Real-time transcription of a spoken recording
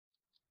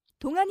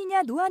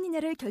동안이냐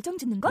노안이냐를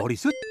결정짓는 것?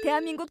 머리숱?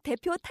 대한민국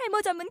대표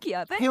탈모 전문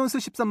기업은? 해온수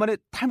 13만의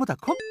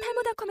탈모닷컴?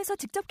 탈모닷컴에서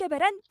직접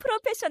개발한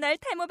프로페셔널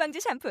탈모 방지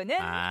샴푸는?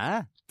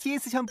 아,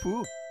 TS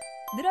샴푸.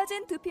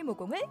 늘어진 두피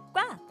모공을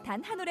꽉!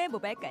 단 한 올의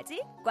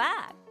모발까지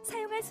꽉!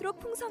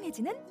 사용할수록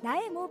풍성해지는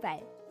나의 모발.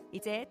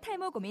 이제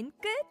탈모 고민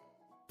끝!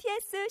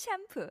 TS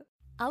샴푸.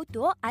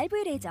 아웃도어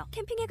RV 레저.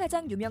 캠핑에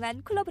가장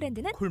유명한 쿨러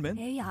브랜드는? 콜맨?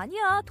 에이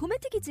아니야,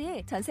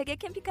 도메틱이지. 전세계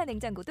캠핑카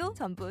냉장고도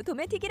전부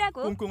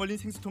도메틱이라고. 꽁꽁 얼린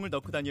생수통을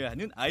넣고 다녀야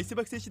하는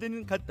아이스박스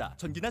시대는 갔다.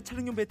 전기나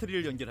차량용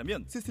배터리를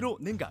연결하면 스스로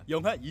냉각,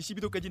 영하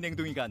 22도까지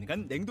냉동이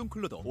가능한 냉동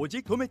쿨러도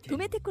오직 도메틱.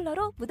 도메틱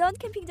쿨러로 무더운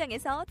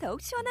캠핑장에서 더욱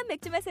시원한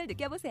맥주 맛을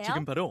느껴보세요.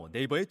 지금 바로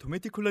네이버에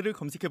도메틱 쿨러를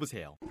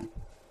검색해보세요.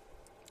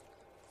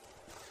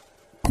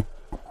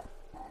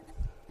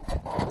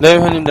 네,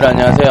 회원님들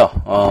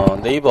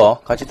안녕하세요.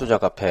 네이버 가치투자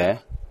카페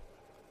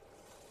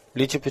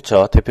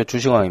리치퓨쳐 대표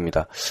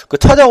주식왕입니다.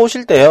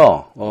 찾아오실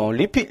때요,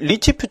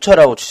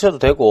 리치퓨쳐라고 치셔도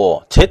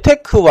되고,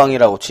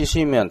 재테크왕이라고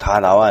치시면 다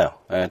나와요.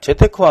 예,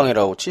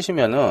 재테크왕이라고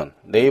치시면은,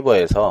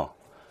 네이버에서,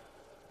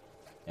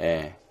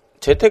 예,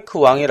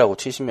 재테크왕이라고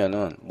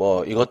치시면은,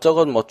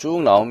 이것저것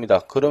쭉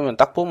나옵니다. 그러면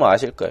딱 보면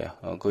아실 거예요.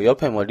 그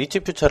옆에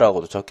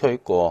리치퓨쳐라고도 적혀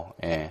있고,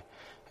 예.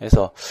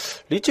 그래서,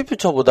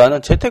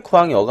 리치퓨쳐보다는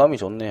재테크왕이 어감이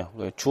좋네요.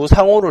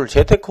 주상호를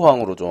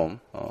재테크왕으로 좀,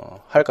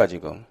 할까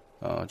지금.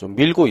 좀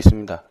밀고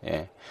있습니다.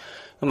 예.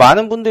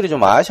 많은 분들이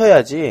좀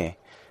아셔야지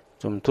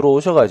좀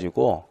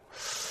들어오셔가지고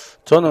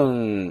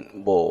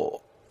저는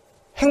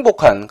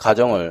행복한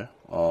가정을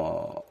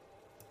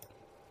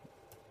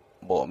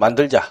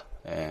만들자.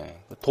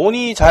 예.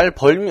 돈이 잘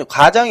벌면,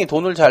 가장이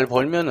돈을 잘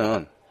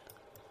벌면은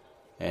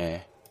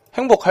예,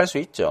 행복할 수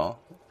있죠.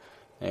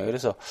 예,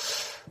 그래서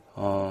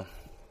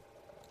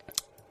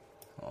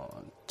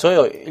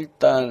저요,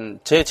 일단,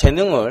 제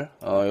재능을,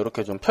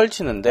 이렇게 좀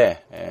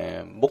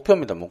펼치는데,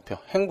 목표입니다, 목표.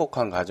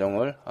 행복한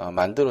가정을,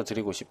 만들어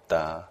드리고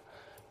싶다.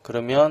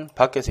 그러면,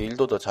 밖에서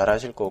일도 더 잘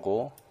하실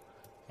거고,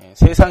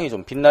 세상이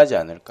좀 빛나지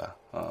않을까.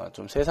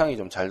 좀 세상이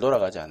좀 잘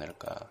돌아가지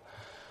않을까.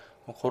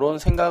 그런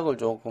생각을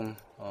조금,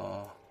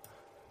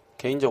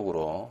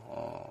 개인적으로,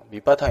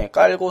 밑바탕에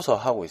깔고서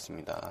하고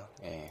있습니다.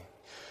 예.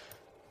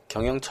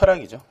 경영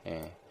철학이죠.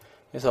 예.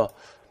 그래서,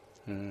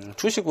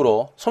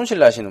 주식으로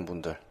손실나시는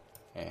분들,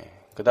 예.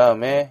 그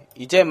다음에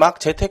이제 막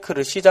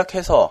재테크를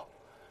시작해서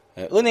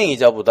은행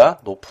이자보다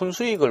높은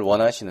수익을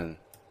원하시는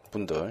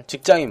분들,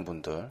 직장인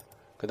분들,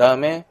 그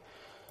다음에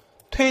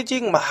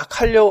퇴직 막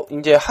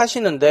이제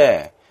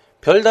하시는데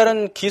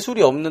별다른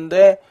기술이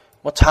없는데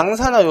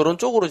장사나 이런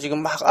쪽으로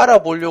지금 막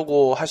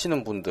알아보려고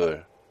하시는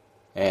분들,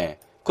 예.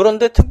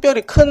 그런데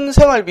특별히 큰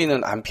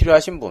생활비는 안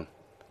필요하신 분,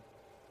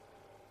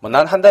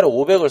 난 한 달에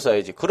 500을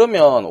써야지.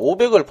 그러면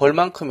 500을 벌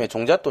만큼의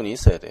종잣돈이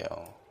있어야 돼요.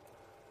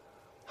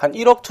 한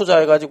 1억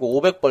투자해가지고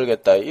 500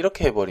 벌겠다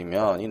이렇게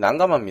해버리면 이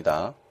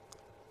난감합니다.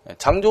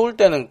 장 좋을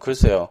때는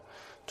글쎄요,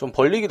 좀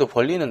벌리기도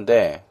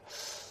벌리는데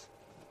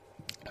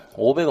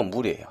 500은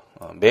무리예요.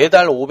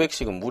 매달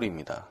 500씩은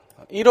무리입니다.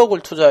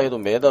 1억을 투자해도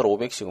매달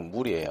 500씩은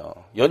무리예요.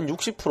 연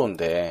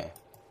 60%인데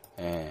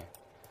예.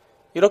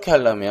 이렇게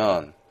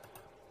하려면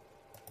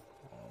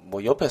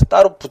옆에서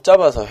따로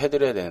붙잡아서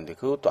해드려야 되는데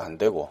그것도 안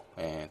되고,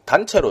 예.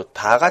 단체로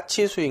다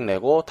같이 수익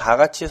내고 다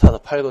같이 사서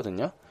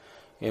팔거든요.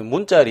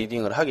 문자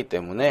리딩을 하기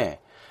때문에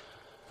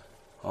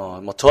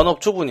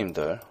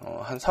전업주부님들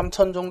한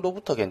 3,000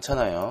 정도부터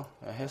괜찮아요.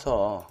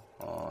 해서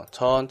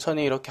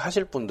천천히 이렇게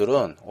하실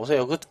분들은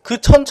오세요.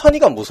 그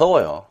천천히가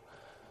무서워요.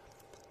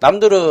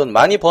 남들은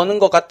많이 버는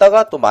것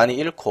같다가 또 많이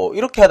잃고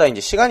이렇게 하다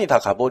이제 시간이 다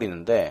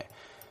가버리는데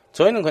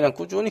저희는 그냥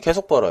꾸준히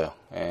계속 벌어요.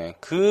 예,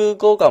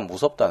 그거가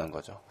무섭다는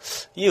거죠.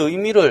 이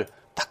의미를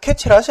딱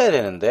캐치를 하셔야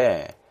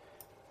되는데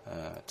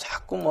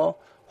자꾸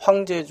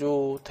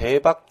황제주,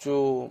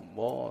 대박주,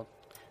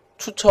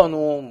 추천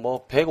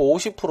후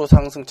 150%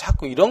 상승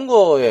자꾸 이런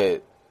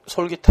거에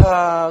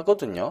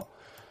솔깃하거든요.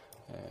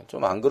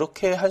 좀 안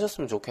그렇게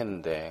하셨으면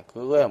좋겠는데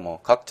그거야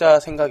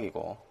각자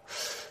생각이고.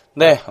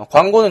 네,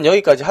 광고는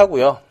여기까지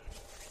하고요.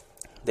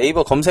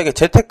 네이버 검색에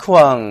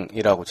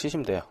재테크왕이라고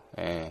치시면 돼요.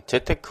 예,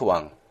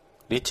 재테크왕,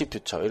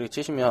 리치퓨쳐 이렇게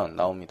치시면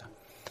나옵니다.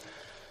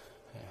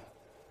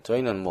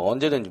 저희는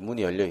언제든지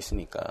문이 열려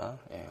있으니까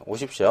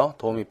오십시오.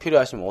 도움이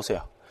필요하시면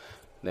오세요.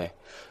 네.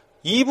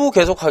 2부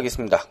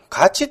계속하겠습니다.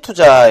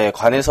 가치투자에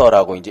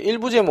관해서라고 이제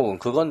 1부 제목은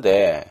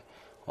그건데,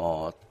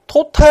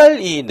 토탈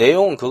이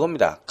내용은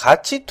그겁니다.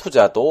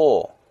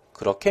 가치투자도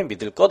그렇게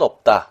믿을 것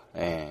없다.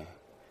 예.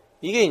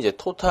 이게 이제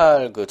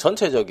토탈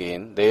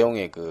전체적인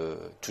내용의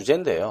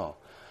주제인데요.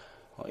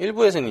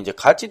 1부에서는 이제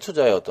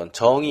가치투자의 어떤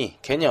정의,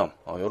 개념,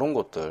 요런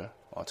것들,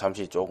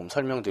 잠시 조금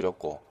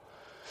설명드렸고,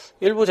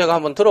 1부 제가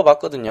한번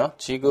들어봤거든요.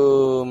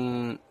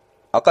 지금,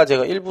 아까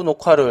제가 1부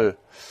녹화를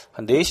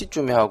한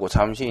 4시쯤에 하고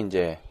잠시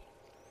이제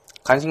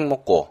간식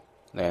먹고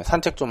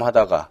산책 좀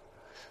하다가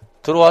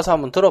들어와서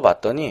한번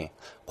들어봤더니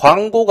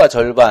광고가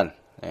절반,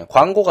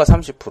 광고가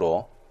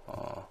 30%,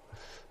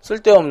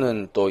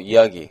 쓸데없는 또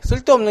이야기,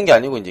 쓸데없는 게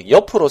아니고 이제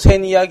옆으로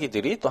샌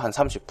이야기들이 또 한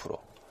 30%.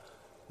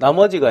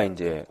 나머지가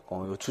이제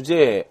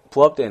주제에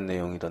부합되는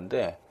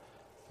내용이던데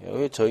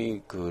여기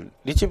저희 그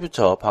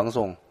리치퓨쳐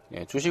방송,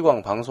 예,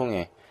 주식왕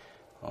방송의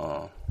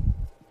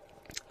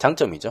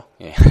장점이죠.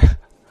 예.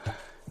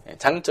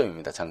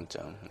 장점입니다.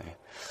 장점. 네.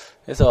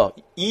 그래서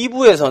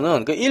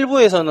 2부에서는 그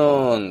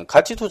 1부에서는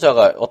가치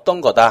투자가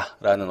어떤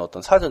거다라는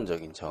어떤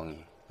사전적인 정의,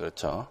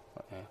 그렇죠.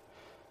 예.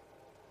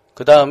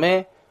 그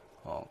다음에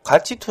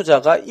가치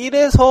투자가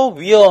이래서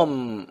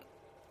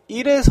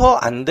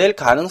안 될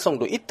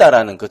가능성도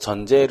있다라는 그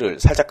전제를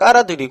살짝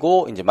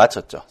깔아드리고 이제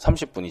마쳤죠.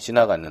 30분이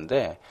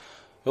지나갔는데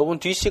요번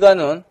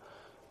뒷시간은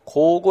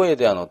그거에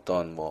대한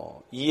어떤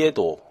뭐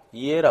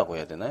이해라고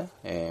해야 되나요?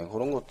 예,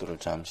 그런 것들을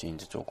잠시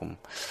이제 조금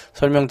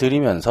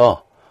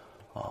설명드리면서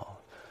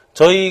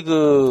저희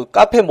그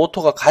카페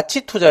모토가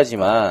가치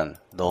투자지만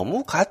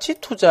너무 가치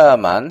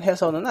투자만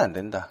해서는 안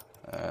된다.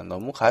 예,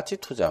 너무 가치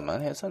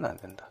투자만 해서는 안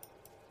된다.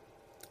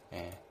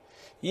 예.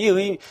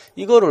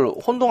 이거를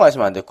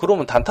혼동하시면 안 돼요.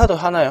 그러면 단타도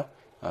하나요?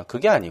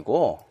 그게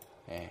아니고,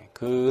 예,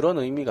 그런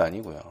의미가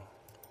아니고요.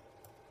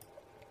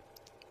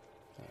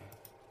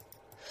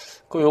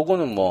 예.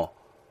 요거는 뭐,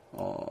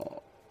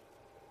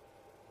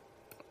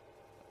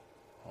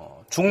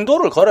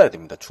 중도를 걸어야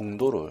됩니다.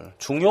 중도를.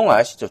 중용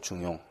아시죠?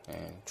 중용.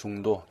 예,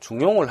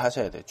 중용을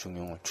하셔야 돼요.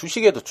 중용을.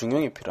 주식에도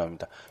중용이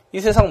필요합니다. 이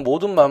세상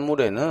모든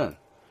만물에는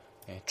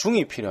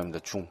중이 필요합니다.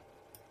 중.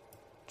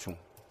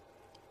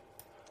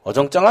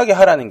 어정쩡하게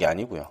하라는 게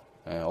아니고요.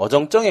 예,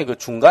 어정쩡의 그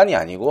중간이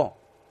아니고,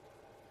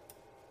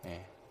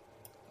 예,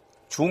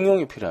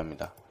 중용이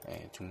필요합니다.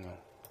 예, 중용.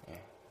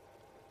 예,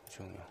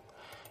 중용.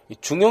 이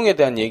중용에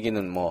대한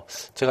얘기는 뭐,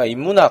 제가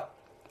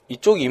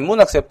이쪽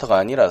인문학 챕터가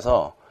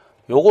아니라서,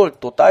 요걸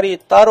또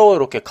따로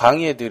이렇게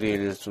강의해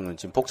드릴 수는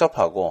지금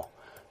복잡하고,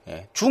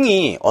 예,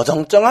 중이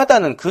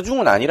어정쩡하다는 그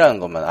중은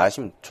아니라는 것만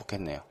아시면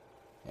좋겠네요.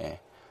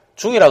 예.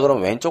 중이라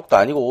그러면 왼쪽도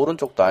아니고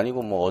오른쪽도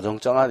아니고 뭐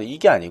어정쩡하다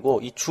이게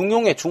아니고 이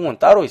중용의 중은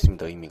따로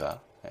있습니다.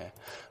 의미가. 예.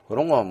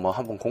 그런 거 뭐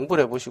한번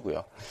공부를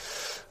해보시고요.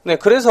 네,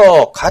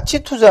 그래서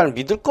가치 투자를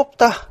믿을 것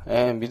없다.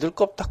 예, 믿을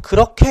것 없다.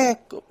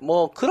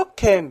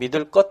 그렇게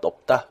믿을 것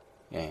없다.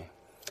 예.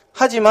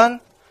 하지만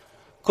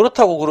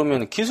그렇다고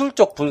그러면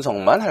기술적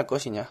분석만 할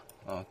것이냐?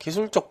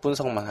 기술적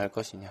분석만 할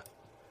것이냐?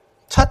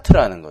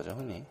 차트라는 거죠,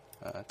 흔히.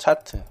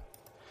 차트.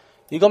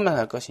 이것만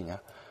할 것이냐?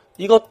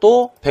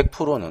 이것도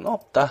 100%는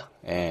없다.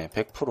 예,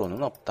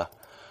 100%는 없다.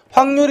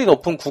 확률이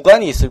높은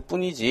구간이 있을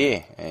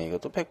뿐이지, 예,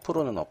 이것도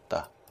 100%는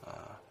없다.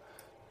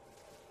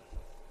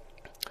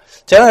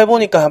 제가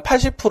해보니까 한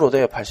 80%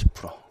 돼요,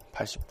 80%.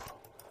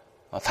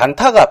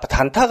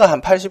 단타가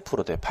한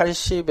 80% 돼요.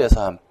 80에서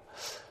한,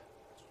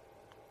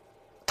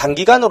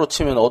 단기간으로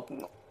치면,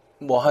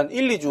 뭐 한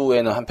 1,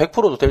 2주에는 한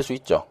 100%도 될 수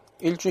있죠.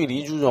 일주일,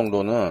 2주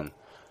정도는,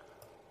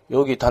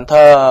 여기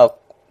단타,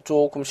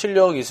 조금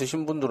실력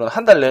있으신 분들은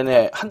한 달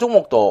내내 한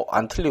종목도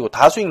안 틀리고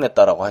다 수익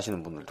냈다라고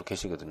하시는 분들도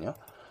계시거든요.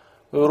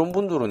 이런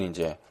분들은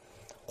이제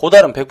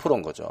고달은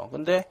 100%인 거죠.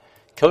 근데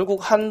결국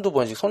한두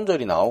번씩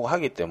손절이 나오고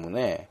하기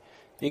때문에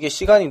이게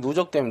시간이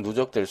누적되면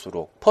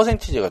누적될수록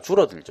퍼센티지가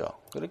줄어들죠.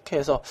 그렇게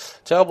해서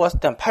제가 봤을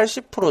때 한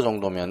 80%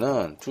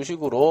 정도면은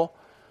주식으로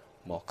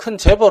뭐 큰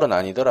재벌은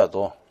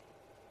아니더라도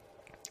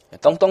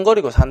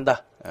떵떵거리고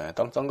산다.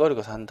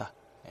 떵떵거리고 산다.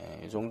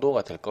 이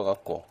정도가 될 것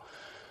같고.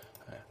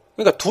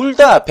 그러니까 둘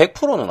다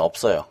 100%는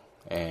없어요.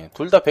 예,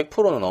 둘 다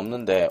 100%는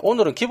없는데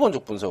오늘은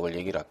기본적 분석을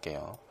얘기를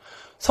할게요.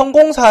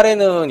 성공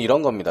사례는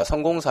이런 겁니다.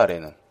 성공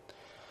사례는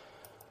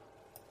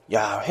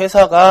야,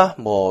 회사가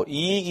뭐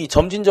이익이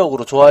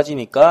점진적으로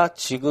좋아지니까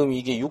지금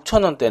이게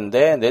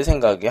 6,000원대인데 내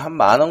생각에 한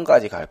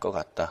 10,000원까지 갈 것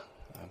같다.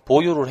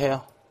 보유를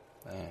해요.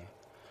 예.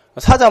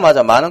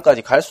 사자마자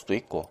 10,000원까지 갈 수도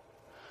있고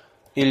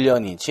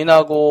 1년이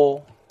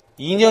지나고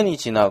 2년이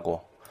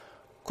지나고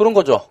그런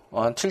거죠.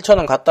 한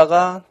 7,000원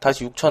갔다가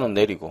다시 6,000원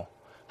내리고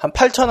한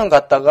 8,000원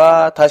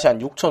갔다가 다시 한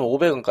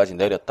 6,500원까지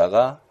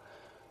내렸다가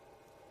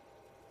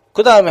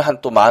그 다음에 한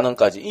또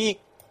 10,000원까지 이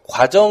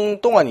과정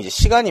동안 이제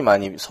시간이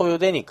많이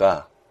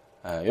소요되니까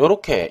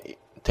요렇게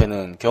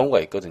되는 경우가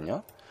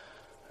있거든요.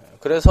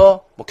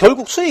 그래서 뭐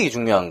결국 수익이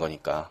중요한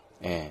거니까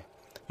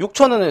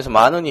 6,000원에서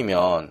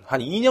 10,000원이면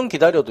한 2년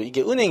기다려도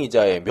이게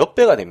은행이자의 몇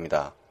배가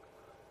됩니다.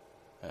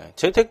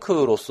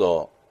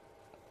 재테크로서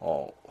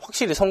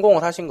확실히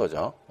성공을 하신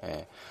거죠.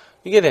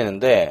 이게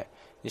되는데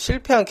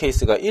실패한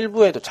케이스가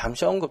일부에도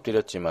잠시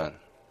언급드렸지만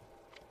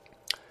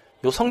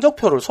요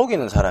성적표를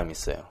속이는 사람이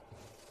있어요.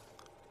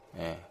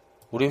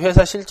 우리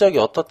회사 실적이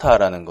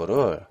어떻다라는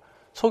거를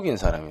속이는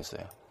사람이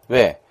있어요.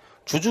 왜?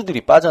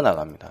 주주들이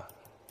빠져나갑니다.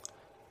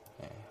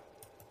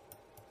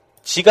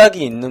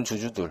 지각이 있는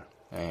주주들,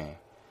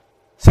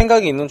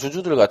 생각이 있는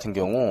주주들 같은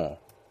경우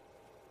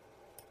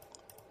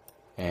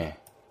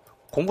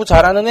공부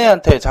잘하는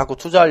애한테 자꾸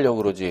투자하려고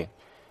그러지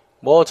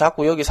뭐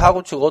자꾸 여기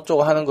사고치고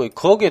어쩌고 하는 거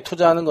거기에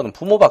투자하는 거는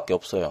부모밖에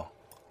없어요.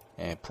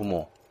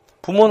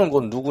 부모는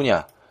그건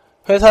누구냐?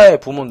 회사의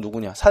부모는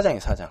누구냐? 사장이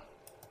사장.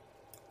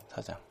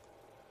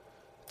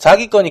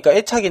 자기 거니까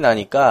애착이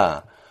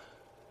나니까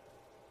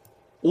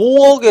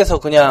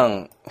 5억에서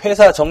그냥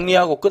회사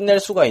정리하고 끝낼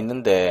수가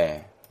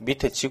있는데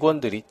밑에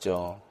직원들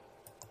있죠.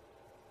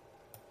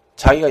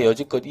 자기가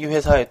여지껏 이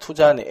회사에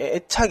투자한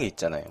애착이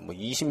있잖아요. 뭐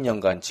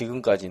 20년간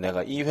지금까지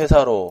내가 이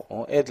회사로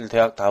애들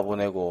대학 다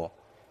보내고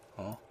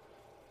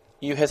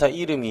이 회사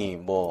이름이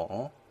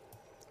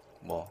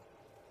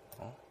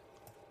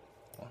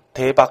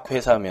대박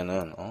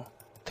회사면은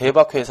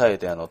대박 회사에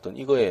대한 어떤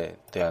이거에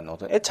대한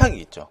어떤 애착이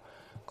있죠.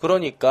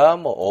 그러니까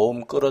뭐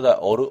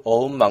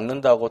어음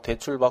막는다고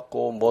대출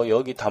받고 뭐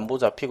여기 담보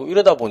잡히고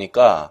이러다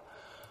보니까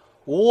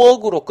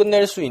 5억으로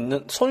끝낼 수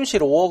있는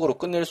손실 5억으로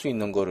끝낼 수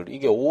있는 거를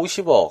이게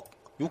 50억,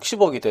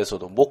 60억이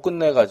돼서도 못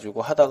끝내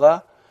가지고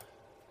하다가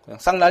그냥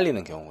싹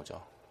날리는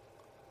경우죠.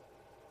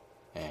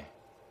 예.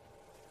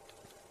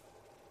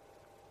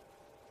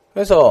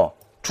 그래서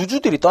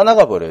주주들이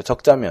떠나가 버려요.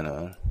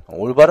 적자면은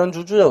올바른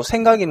주주,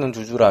 생각 있는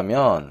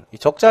주주라면 이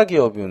적자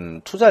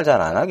기업은 투자를 잘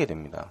안 하게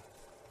됩니다.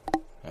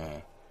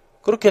 예.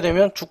 그렇게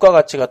되면 주가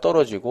가치가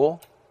떨어지고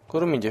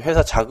그러면 이제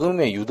회사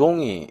자금의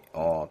유동이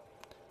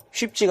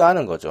쉽지가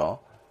않은 거죠.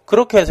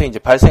 그렇게 해서 이제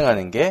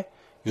발생하는 게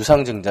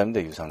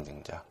유상증자입니다.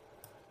 유상증자.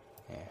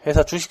 예.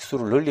 회사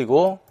주식수를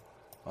늘리고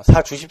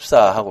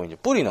주식사하고 이제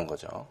뿌리는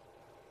거죠.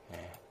 예.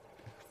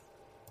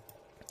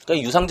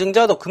 그러니까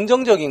유상증자도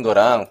긍정적인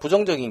거랑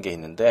부정적인 게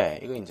있는데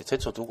이거 이제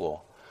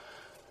제쳐두고.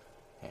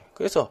 예.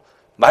 그래서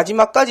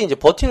마지막까지 이제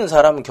버티는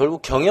사람은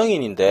결국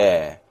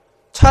경영인인데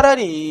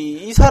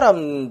차라리 이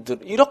사람들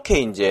이렇게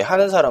이제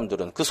하는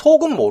사람들은 그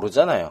속은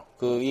모르잖아요.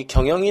 이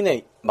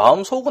경영인의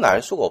마음 속은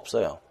알 수가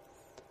없어요.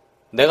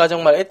 내가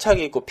정말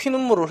애착이 있고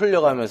피눈물을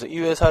흘려가면서 이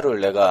회사를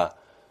내가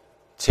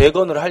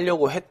재건을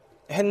하려고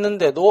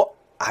했는데도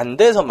안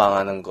돼서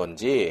망하는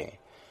건지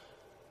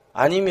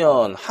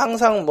아니면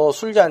항상 뭐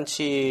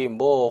술잔치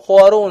뭐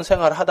호화로운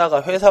생활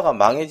하다가 회사가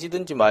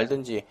망해지든지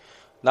말든지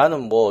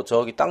나는 뭐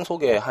저기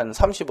땅속에 한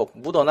 30억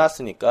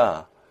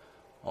묻어놨으니까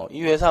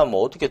이 회사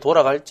뭐 어떻게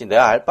돌아갈지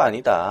내가 알 바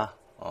아니다.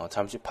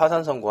 잠시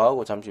파산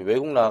선고하고 잠시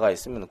외국 나가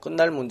있으면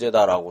끝날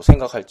문제다라고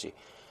생각할지.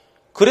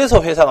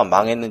 그래서 회사가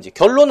망했는지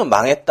결론은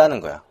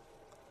망했다는 거야.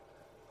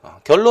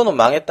 결론은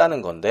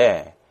망했다는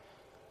건데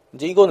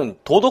이제 이거는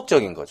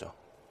도덕적인 거죠.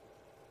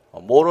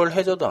 뭐를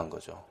해줘도 한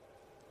거죠.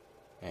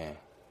 예.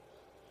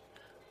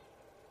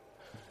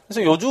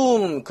 그래서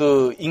요즘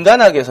그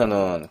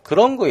인간학에서는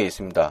그런 거에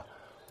있습니다.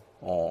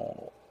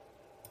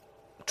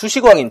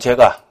 주식왕인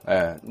제가,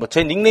 예, 뭐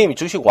제 닉네임이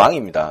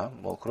주식왕입니다.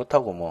 뭐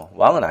그렇다고 뭐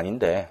왕은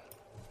아닌데,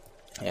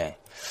 예,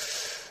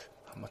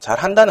 뭐 잘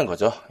한다는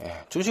거죠. 예,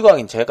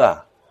 주식왕인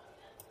제가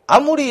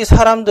아무리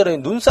사람들의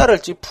눈살을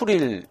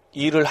찌푸릴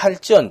일을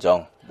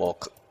할지언정, 뭐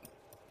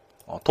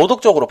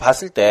도덕적으로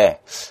봤을 때,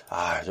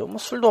 저 뭐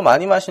술도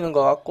많이 마시는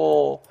것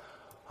같고,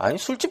 아니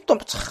술집도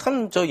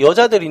참 저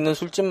여자들 있는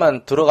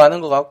술집만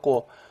들어가는 것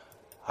같고,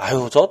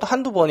 저도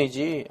한두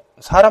번이지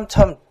사람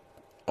참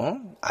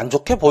안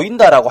좋게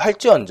보인다라고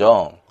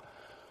할지언정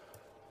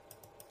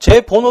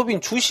제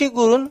본업인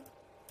주식은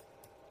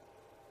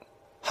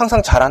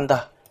항상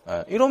잘한다.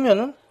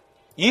 이러면은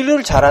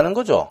일을 잘하는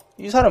거죠.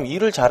 이 사람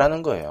일을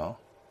잘하는 거예요.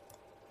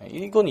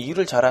 이건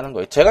일을 잘하는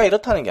거예요. 제가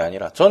이렇다는 게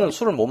아니라 저는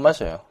술을 못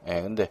마셔요.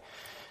 근데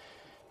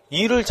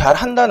일을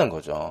잘한다는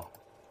거죠.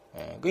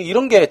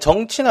 이런 게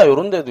정치나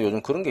이런 데도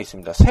요즘 그런 게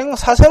있습니다.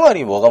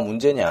 사생활이 뭐가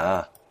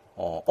문제냐.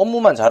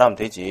 업무만 잘하면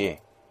되지.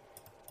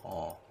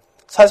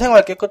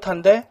 사생활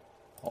깨끗한데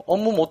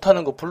업무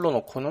못하는 거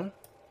불러놓고는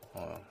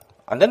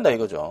안 된다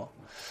이거죠.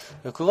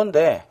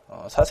 그건데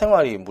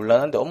사생활이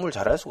문란한데 업무를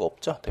잘할 수가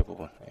없죠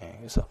대부분.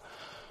 그래서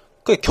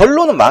그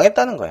결론은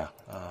망했다는 거야.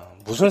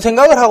 무슨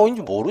생각을 하고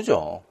있는지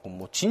모르죠.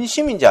 뭐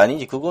진심인지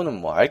아닌지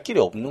그거는 뭐 알 길이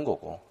없는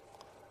거고.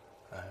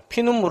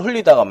 피눈물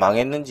흘리다가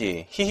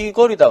망했는지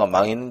히히거리다가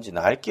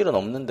망했는지는 알 길은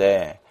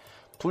없는데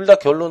둘 다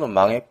결론은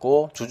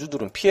망했고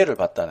주주들은 피해를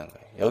봤다는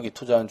거예요. 여기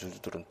투자한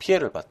주주들은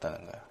피해를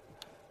봤다는 거야.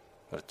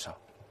 그렇죠.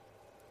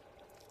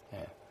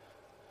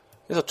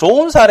 그래서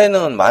좋은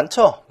사례는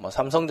많죠. 뭐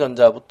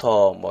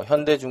삼성전자부터 뭐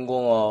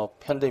현대중공업,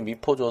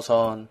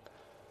 현대미포조선,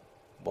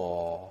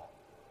 뭐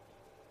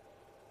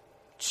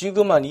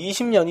지금 한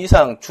 20년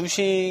이상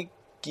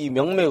주식이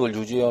명맥을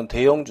유지해온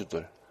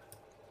대형주들,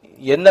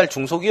 옛날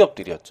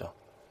중소기업들이었죠.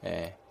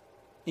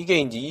 이게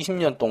이제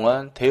 20년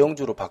동안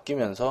대형주로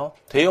바뀌면서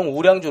대형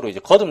우량주로 이제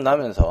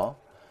거듭나면서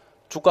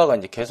주가가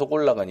이제 계속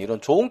올라간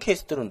이런 좋은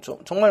케이스들은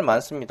정말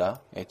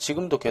많습니다.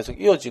 지금도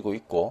계속 이어지고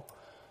있고.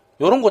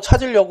 요런 거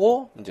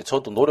찾으려고 이제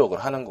저도 노력을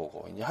하는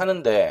거고 이제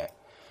하는데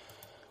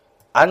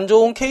안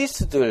좋은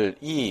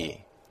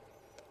케이스들이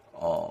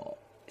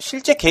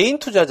실제 개인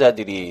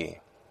투자자들이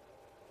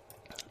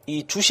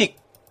이 주식에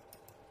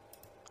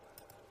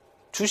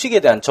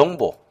대한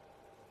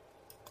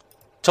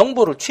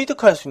정보를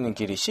취득할 수 있는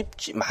길이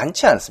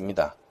많지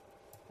않습니다.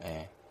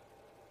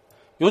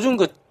 요즘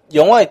그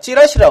영화에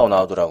찌라시라고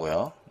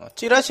나오더라고요.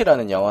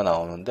 찌라시라는 영화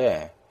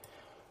나오는데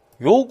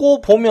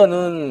요거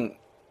보면은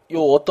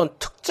요 어떤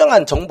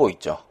특정한 정보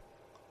있죠.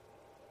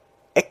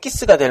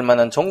 엑기스가 될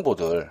만한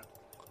정보들.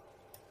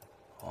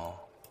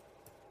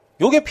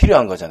 요게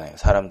필요한 거잖아요,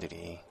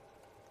 사람들이.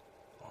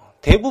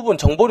 대부분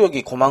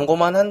정보력이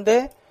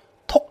고만고만한데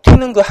톡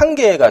튀는 그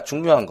한계가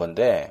중요한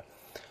건데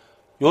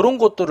요런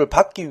것들을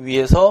받기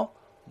위해서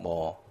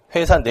뭐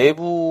회사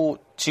내부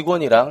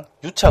직원이랑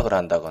유착을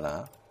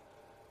한다거나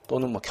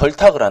또는 뭐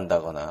결탁을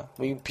한다거나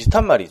뭐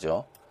비슷한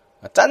말이죠.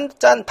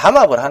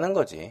 담합을 하는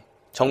거지.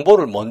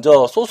 정보를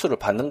먼저 소스를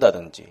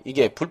받는다든지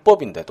이게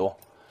불법인데도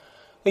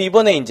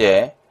이번에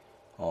이제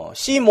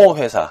C모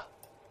회사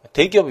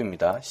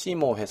대기업입니다.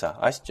 C모 회사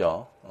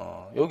아시죠?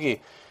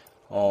 여기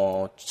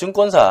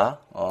증권사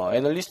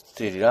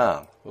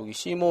애널리스트들이랑 여기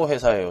C모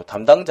회사의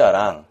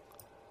담당자랑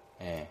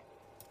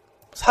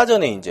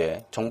사전에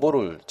이제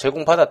정보를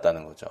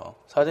제공받았다는 거죠.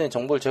 사전에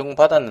정보를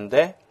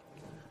제공받았는데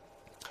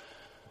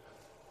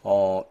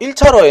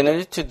 1차로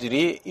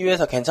애널리스트들이 이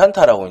회사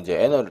괜찮다라고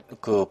이제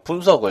그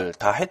분석을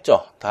다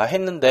했죠. 다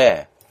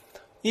했는데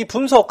이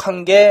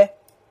분석한 게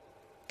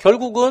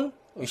결국은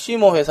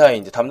C모 회사의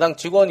이제 담당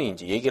직원이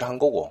이제 얘기를 한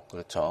거고,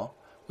 그렇죠.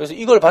 그래서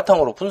이걸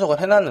바탕으로 분석을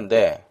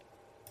해놨는데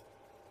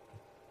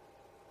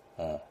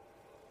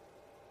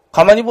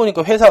가만히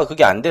보니까 회사가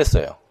그게 안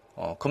됐어요.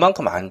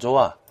 그만큼 안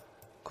좋아.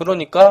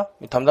 그러니까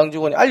담당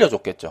직원이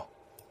알려줬겠죠.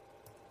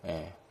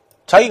 예.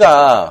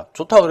 자기가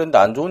좋다 그랬는데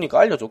안 좋으니까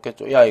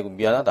알려줬겠죠. 야, 이거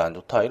미안하다, 안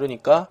좋다.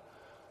 이러니까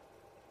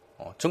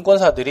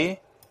증권사들이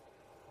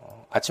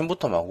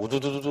아침부터 막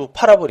우두두두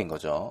팔아버린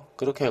거죠.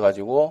 그렇게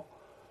해가지고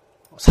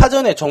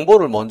사전에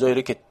정보를 먼저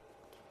이렇게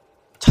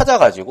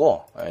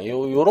찾아가지고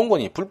요런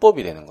건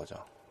불법이 되는 거죠.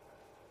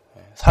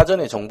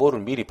 사전에 정보를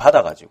미리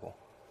받아가지고.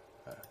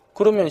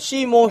 그러면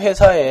C모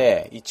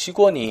회사의 이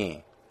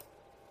직원이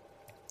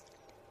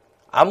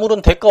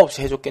아무런 대가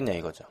없이 해줬겠냐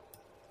이거죠.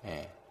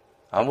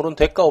 아무런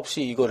대가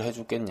없이 이걸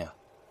해줬겠냐.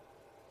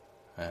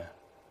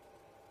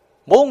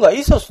 뭔가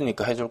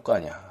있었으니까 해줄 거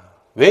아니야.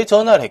 왜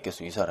전화를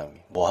했겠어 이 사람이.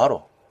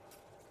 뭐하러.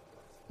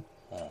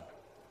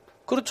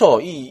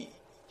 그렇죠. 이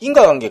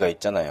인과관계가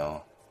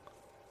있잖아요.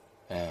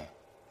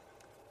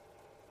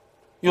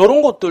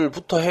 요런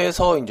것들부터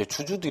해서 이제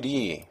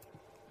주주들이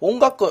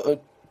온갖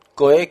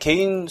거에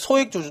개인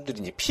소액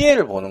주주들이 이제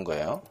피해를 보는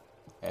거예요.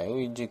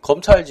 이제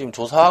검찰 지금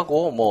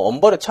조사하고 뭐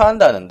엄벌에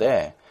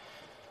처한다는데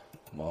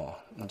뭐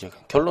이제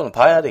결론은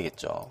봐야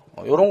되겠죠.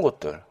 요런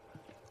것들.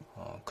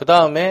 그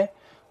다음에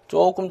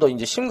조금 더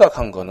이제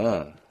심각한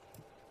거는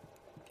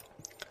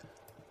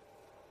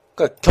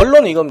그러니까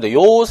결론은 이겁니다.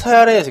 요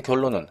사례에서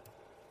결론은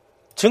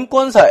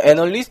증권사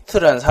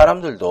애널리스트라는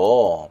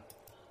사람들도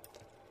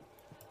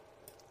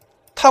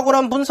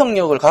탁월한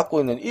분석력을 갖고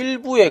있는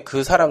일부의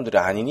그 사람들이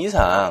아닌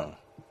이상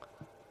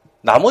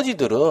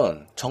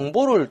나머지들은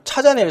정보를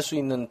찾아낼 수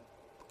있는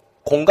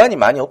공간이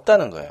많이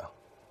없다는 거예요.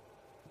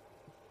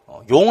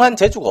 용한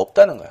재주가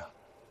없다는 거야.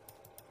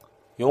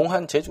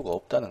 용한 재주가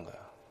없다는 거야.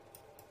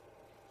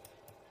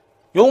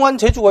 용한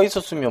재주가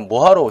있었으면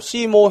뭐하러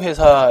C모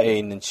회사에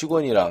있는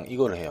직원이랑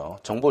이걸 해요.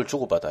 정보를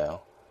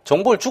주고받아요.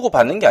 정보를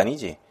주고받는 게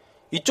아니지.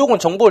 이쪽은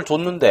정보를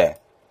줬는데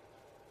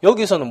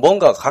여기서는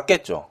뭔가가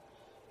갔겠죠.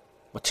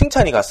 뭐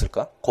칭찬이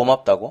갔을까?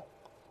 고맙다고?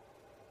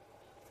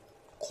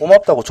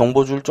 고맙다고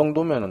정보 줄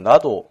정도면은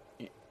나도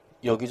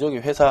여기저기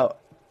회사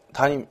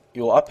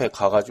요 앞에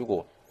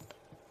가가지고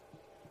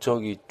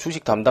저기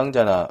주식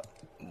담당자나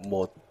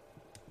뭐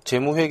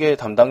재무회계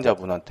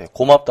담당자분한테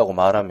고맙다고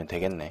말하면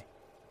되겠네.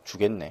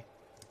 주겠네.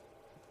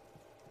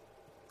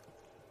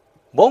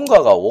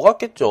 뭔가가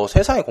오갔겠죠.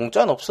 세상에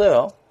공짜는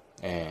없어요.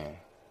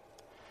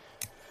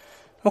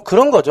 뭐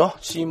그런 거죠.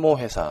 C모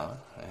회사.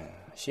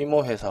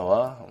 C모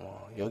회사와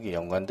뭐 여기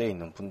연관되어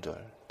있는 분들.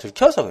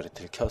 들켜서 그래,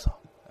 들켜서.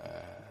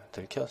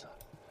 들켜서.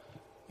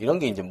 이런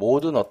게 이제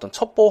모든 어떤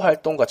첩보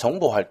활동과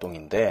정보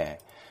활동인데,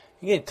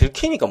 이게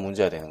들키니까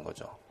문제가 되는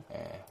거죠.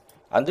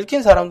 안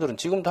들킨 사람들은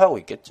지금도 하고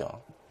있겠죠.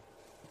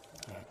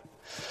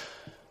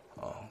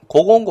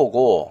 그건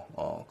거고,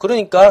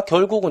 그러니까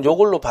결국은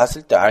요걸로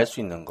봤을 때 알 수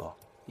있는 거.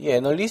 이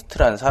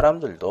애널리스트라는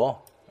사람들도,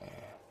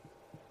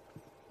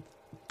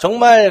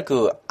 정말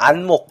그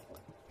안목,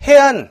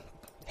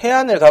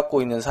 해안을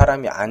갖고 있는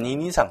사람이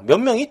아닌 이상, 몇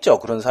명 있죠,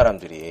 그런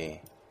사람들이.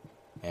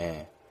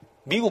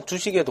 미국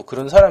주식에도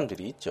그런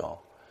사람들이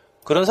있죠.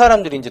 그런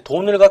사람들이 이제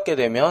돈을 갖게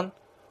되면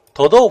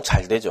더더욱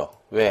잘 되죠.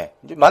 왜?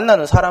 이제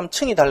만나는 사람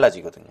층이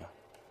달라지거든요.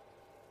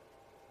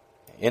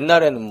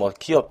 옛날에는 뭐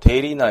기업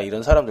대리나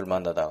이런 사람들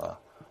만나다가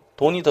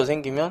돈이 더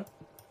생기면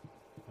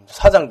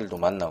사장들도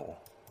만나고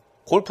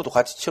골프도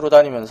같이 치러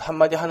다니면서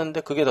한마디 하는데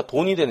그게 다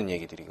돈이 되는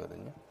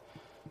얘기들이거든요.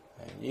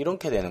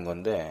 이렇게 되는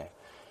건데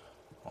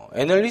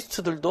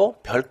애널리스트들도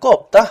별거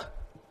없다.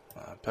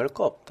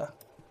 별거 없다.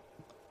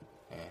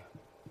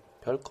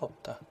 별거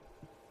없다.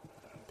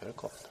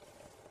 별거 없다.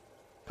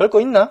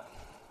 별거 있나?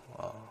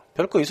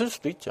 별거 있을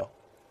수도 있죠.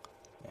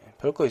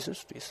 별거 있을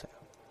수도 있어요.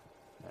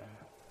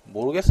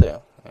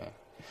 모르겠어요.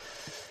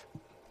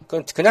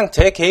 그냥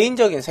제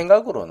개인적인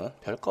생각으로는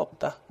별거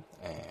없다.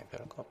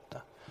 별거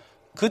없다.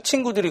 그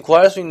친구들이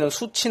구할 수 있는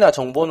수치나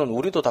정보는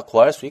우리도 다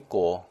구할 수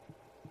있고,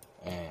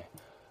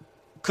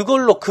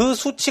 그걸로 그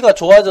수치가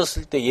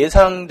좋아졌을 때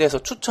예상돼서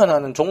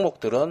추천하는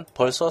종목들은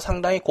벌써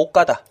상당히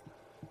고가다.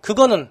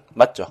 그거는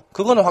맞죠.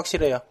 그거는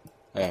확실해요.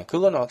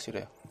 그거는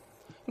확실해요.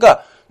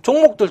 그러니까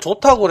종목들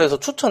좋다고 그래서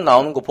추천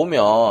나오는 거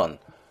보면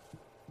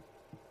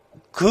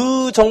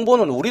그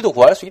정보는 우리도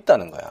구할 수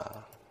있다는 거야.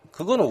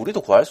 그거는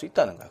우리도 구할 수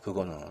있다는 거야.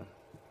 그거는.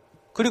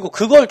 그리고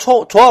그걸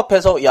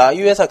조합해서 야,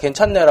 이 회사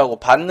괜찮네라고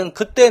받는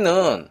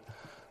그때는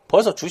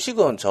벌써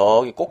주식은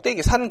저기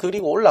꼭대기 산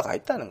그리고 올라가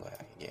있다는 거야,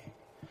 이게.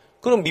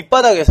 그럼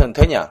밑바닥에서는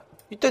되냐?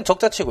 이땐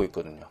적자 치고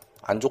있거든요.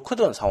 안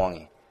좋거든,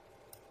 상황이.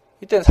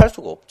 이땐 살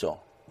수가 없죠.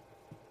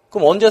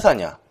 그럼 언제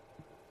사냐?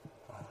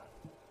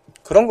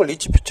 그런 걸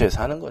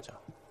리치퓨쳐에서 하는 거죠.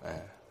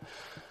 예.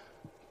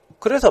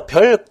 그래서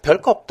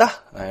별거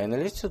없다.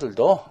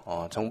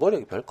 애널리스트들도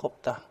정보력이 별거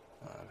없다.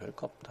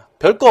 별거 없다.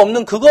 별거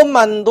없는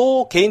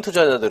그것만도 개인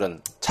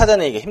투자자들은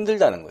찾아내기가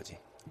힘들다는 거지.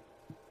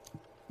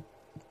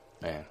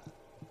 예.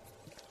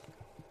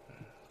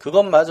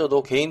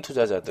 그것마저도 개인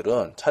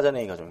투자자들은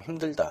찾아내기가 좀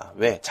힘들다.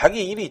 왜?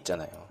 자기 일이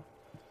있잖아요.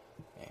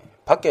 예.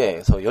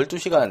 밖에서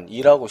 12시간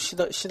일하고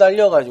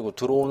시달려가지고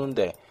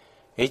들어오는데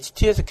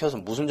HTS 켜서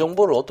무슨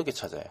정보를 어떻게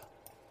찾아요?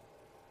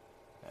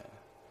 예.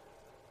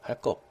 할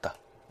거 없다.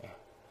 예.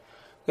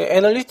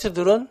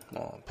 애널리스트들은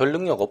별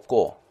능력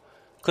없고,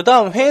 그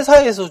다음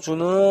회사에서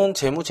주는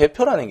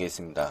재무제표라는 게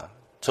있습니다.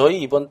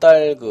 저희 이번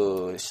달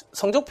그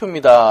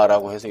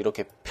성적표입니다라고 해서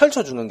이렇게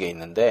펼쳐주는 게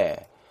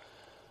있는데,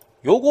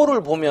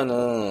 요거를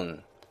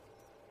보면은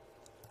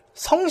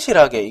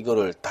성실하게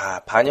이거를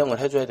다 반영을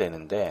해줘야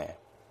되는데,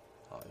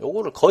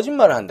 요거를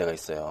거짓말을 한 데가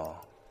있어요.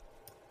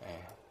 예.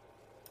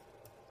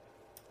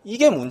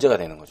 이게 문제가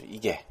되는 거죠.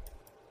 이게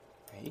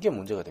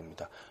문제가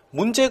됩니다.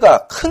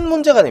 큰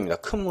문제가 됩니다.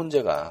 큰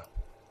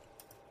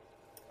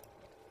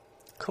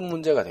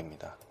문제가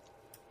됩니다.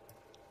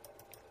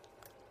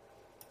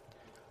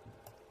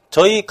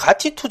 저희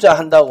가치 투자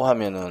한다고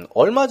하면은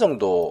얼마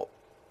정도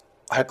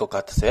할 것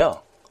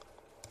같으세요?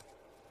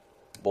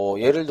 뭐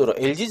예를 들어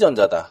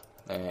LG전자다.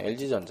 네,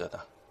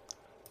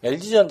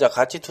 LG전자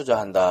가치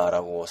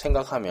투자한다라고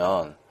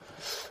생각하면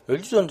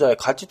LG전자에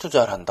가치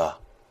투자를 한다.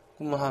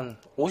 그러면 한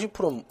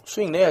 50%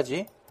 수익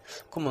내야지.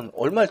 그러면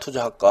얼마를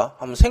투자할까?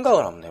 한번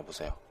생각을 한번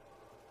해보세요.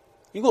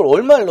 이걸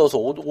얼마를 넣어서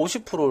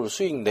 50%를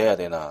수익 내야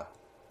되나?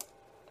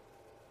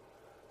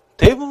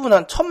 대부분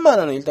한 1,000만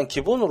원은 일단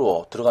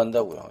기본으로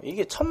들어간다고요.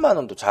 이게 1,000만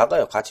원도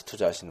작아요. 가치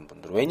투자하시는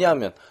분들은.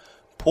 왜냐하면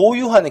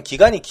보유하는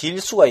기간이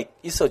길 수가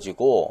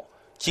있어지고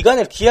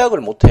기간을 기약을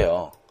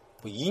못해요.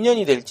 뭐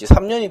 2년이 될지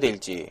 3년이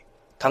될지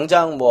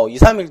당장 뭐 2,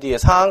 3일 뒤에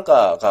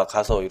상한가가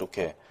가서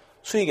이렇게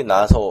수익이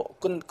나서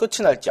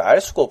끝이 날지 알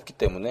수가 없기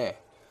때문에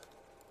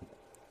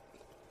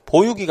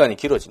보유기간이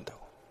길어진다고.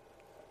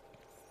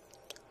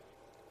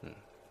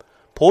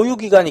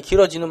 보유기간이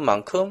길어지는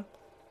만큼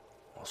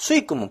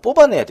수익금은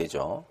뽑아내야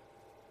되죠.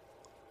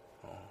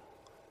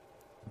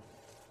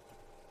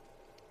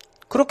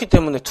 그렇기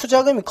때문에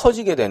투자금이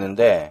커지게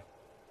되는데,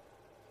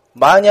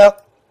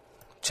 만약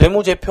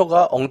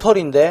재무제표가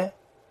엉터리인데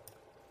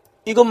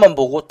이것만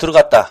보고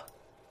들어갔다.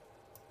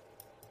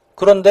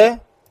 그런데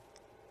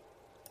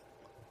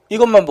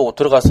이것만 보고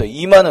들어갔어요.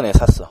 2만 원에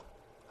샀어.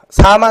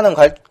 4만 원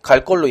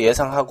갈 걸로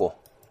예상하고,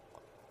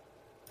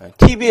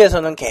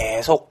 TV에서는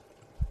계속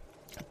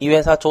이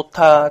회사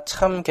좋다,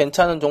 참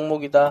괜찮은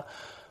종목이다,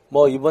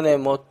 뭐 이번에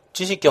뭐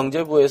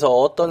지식경제부에서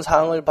어떤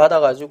상을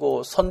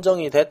받아가지고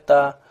선정이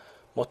됐다,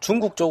 뭐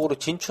중국 쪽으로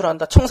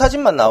진출한다,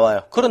 청사진만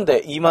나와요.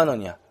 그런데 2만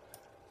원이야.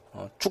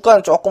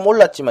 주가는 조금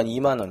올랐지만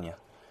 2만 원이야.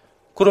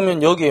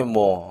 그러면 여기에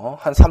뭐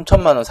한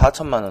 3천만 원,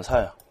 4천만 원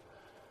사요.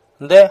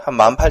 근데 한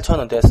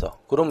 18,000원 됐어.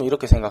 그러면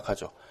이렇게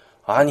생각하죠.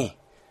 아니,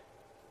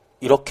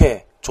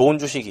 이렇게 좋은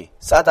주식이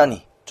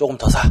싸다니 조금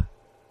더 사.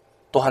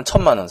 또 한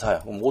 1,000만 원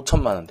사요. 그럼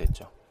 5천만 원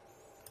됐죠.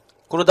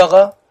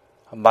 그러다가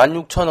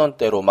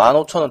 16,000원대로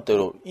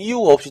 15,000원대로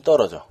이유가 없이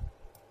떨어져.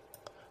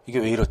 이게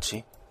왜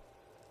이렇지?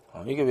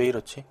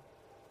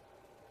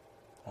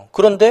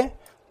 그런데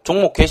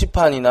종목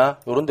게시판이나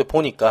요런 데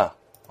보니까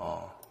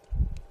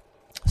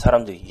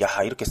사람들이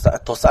야, 이렇게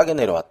더 싸게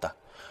내려왔다.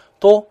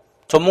 또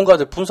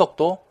전문가들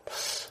분석도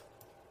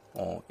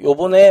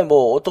요번에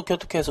뭐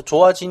어떻게 해서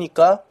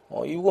좋아지니까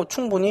이거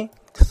충분히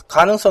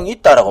가능성이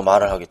있다라고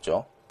말을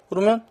하겠죠.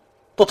 그러면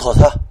또 더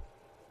사.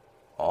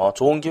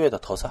 좋은 기회다,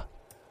 더 사.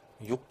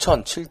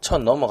 6천,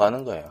 7천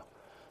넘어가는 거예요.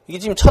 이게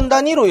지금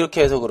 1,000단위로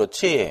이렇게 해서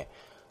그렇지,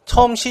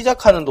 처음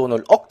시작하는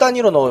돈을 억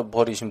단위로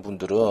넣어버리신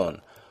분들은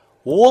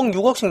 5억,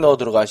 6억씩 넣어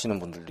들어가시는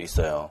분들도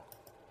있어요.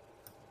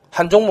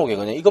 한 종목에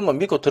그냥 이것만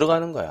믿고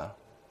들어가는 거야.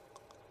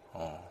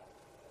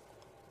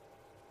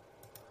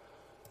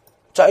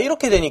 자,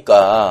 이렇게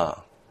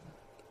되니까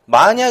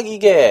만약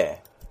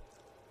이게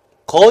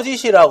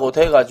거짓이라고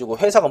돼가지고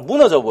회사가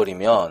무너져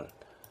버리면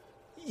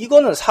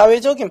이거는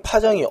사회적인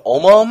파장이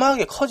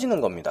어마어마하게 커지는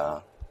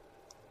겁니다.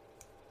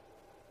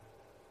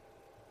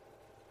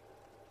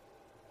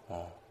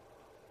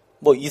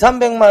 뭐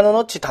 200~300만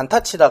원어치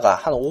단타 치다가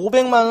한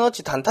 500만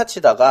원어치 단타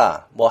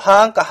치다가 뭐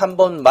하한가 한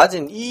번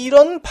맞은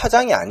이런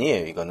파장이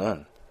아니에요.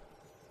 이거는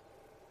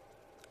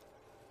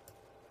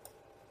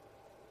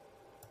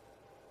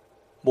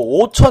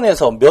뭐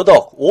 5천에서 몇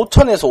억,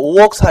 5천에서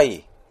 5억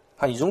사이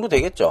한 이 정도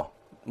되겠죠.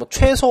 뭐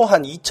최소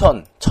한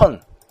 2천,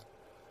 1,000.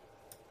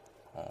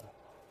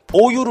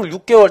 보유를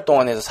 6개월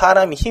동안 해서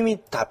사람이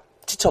힘이 다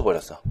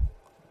지쳐버렸어.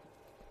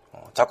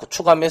 자꾸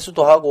추가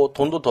매수도 하고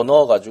돈도 더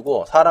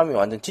넣어가지고 사람이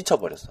완전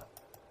지쳐버렸어.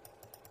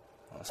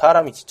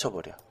 사람이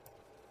지쳐버려.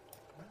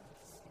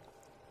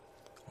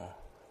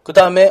 그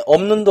다음에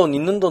없는 돈,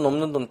 있는 돈,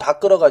 없는 돈 다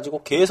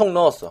끌어가지고 계속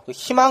넣었어.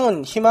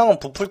 희망은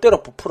부풀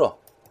대로 부풀어.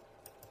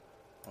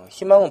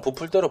 희망은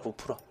부풀 대로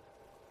부풀어.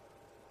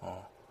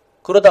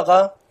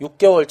 그러다가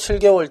 6개월,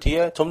 7개월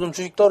뒤에 점점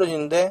주식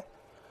떨어지는데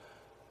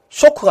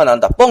쇼크가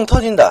난다. 뻥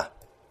터진다.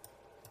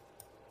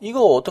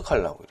 이거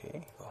어떡하려고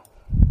그래,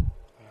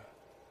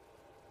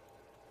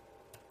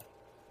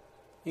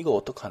 이거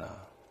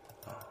어떡하나.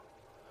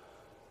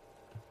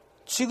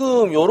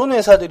 지금 요런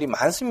회사들이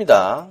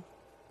많습니다.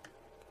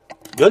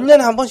 몇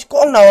년에 한 번씩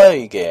꼭 나와요,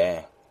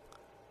 이게.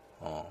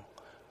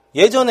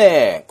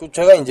 예전에,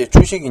 제가 이제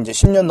주식 이제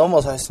 10년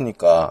넘어서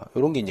했으니까,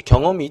 요런 게 이제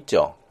경험이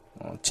있죠.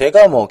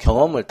 제가 뭐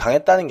경험을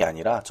당했다는 게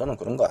아니라, 저는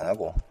그런 거 안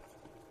하고,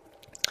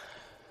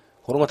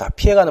 그런 거 다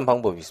피해가는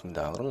방법이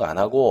있습니다. 그런 거 안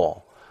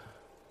하고,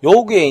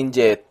 요게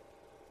이제,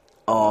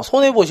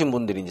 손해보신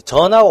분들이 이제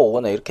전화가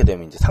오거나 이렇게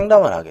되면 이제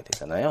상담을 하게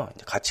되잖아요.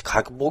 이제 같이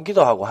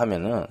가보기도 하고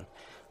하면은,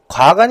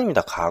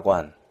 과관입니다,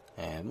 과관.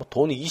 예, 뭐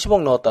돈이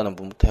 20억 넣었다는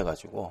분부터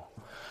해가지고,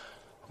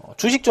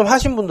 주식 좀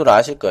하신 분들은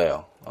아실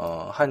거예요.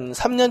 한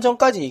 3년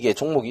전까지 이게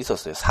종목이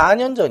있었어요.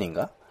 4년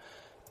전인가?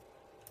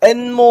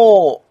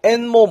 엔모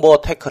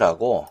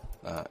테크라고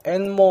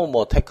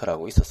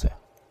있었어요.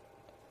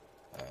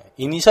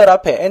 이니셜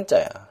앞에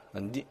N자야.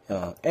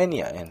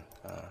 N이야, N.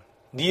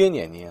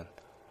 니은이야, 니은.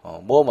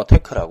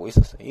 테크라고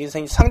있었어요. 이게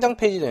상장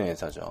폐지된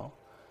회사죠.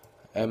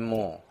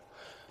 엔모.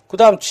 그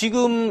다음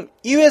지금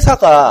이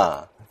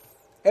회사가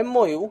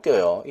엔모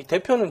웃겨요. 이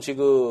대표는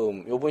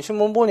지금 요번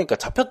신문 보니까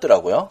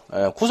잡혔더라고요.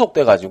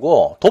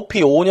 구속돼가지고 도피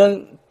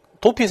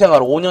생활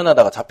 5년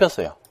하다가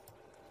잡혔어요.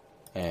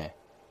 예.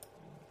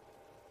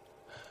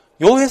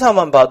 요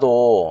회사만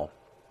봐도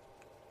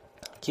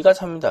기가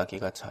찹니다.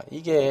 기가 차.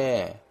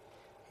 이게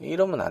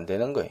이러면 안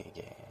되는 거예요.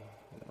 이게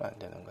이러면 안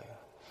되는 거예요.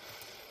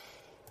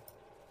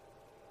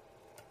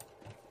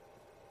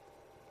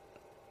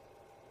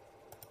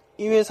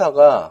 이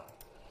회사가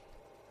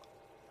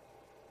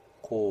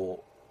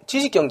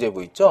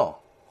지식경제부 있죠?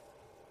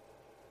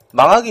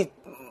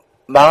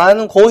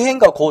 망하는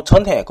고해인가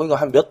고전해.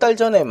 그러니까 한 몇 달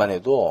전에만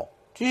해도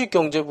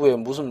주식경제부에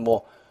무슨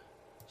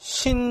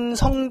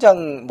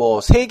신성장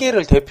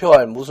세계를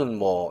대표할 무슨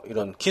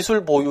이런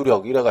기술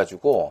보유력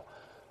이래가지고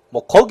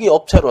거기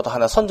업체로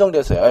하나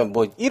선정됐어요. 아니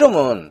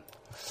이름은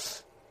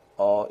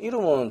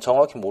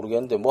정확히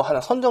모르겠는데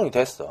하나 선정이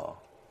됐어.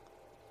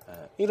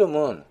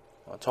 이름은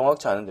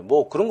정확치 않은데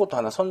그런 것도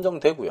하나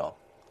선정되고요.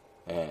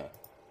 예.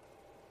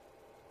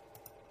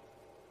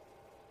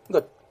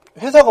 그러니까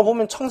회사가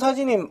보면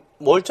청사진이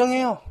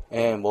멀쩡해요.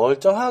 예,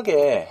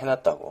 멀쩡하게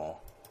해놨다고.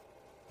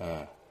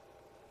 예.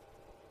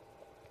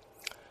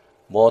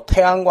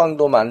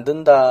 태양광도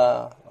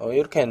만든다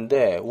이렇게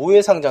했는데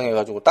우회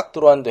상장해가지고 딱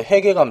들어왔는데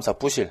회계감사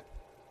부실.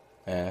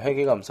 예,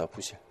 회계감사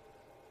부실.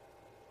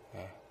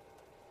 예.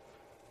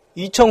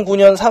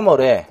 2009년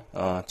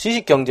 3월에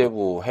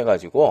지식경제부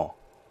해가지고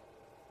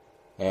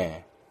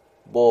예.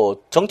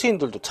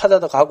 정치인들도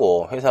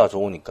찾아가고 회사가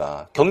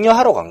좋으니까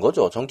격려하러 간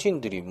거죠.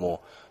 정치인들이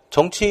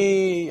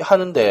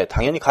정치하는데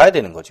당연히 가야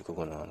되는 거지,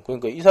 그거는.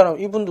 그러니까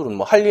이분들은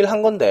할 일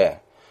한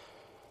건데,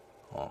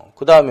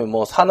 그 다음에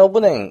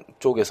산업은행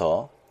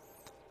쪽에서,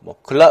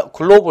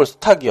 글로벌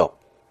스타 기업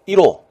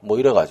 1호,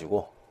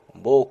 이래가지고,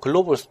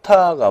 글로벌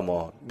스타가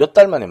몇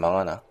달 만에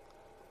망하나?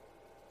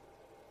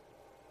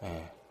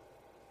 예.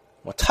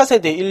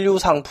 차세대 인류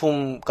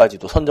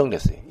상품까지도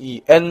선정됐어요.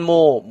 이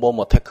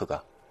엔모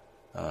테크가.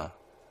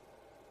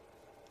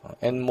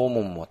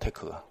 엔모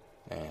테크가.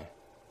 예.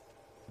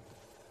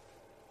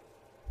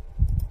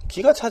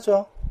 기가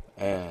차죠.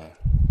 예.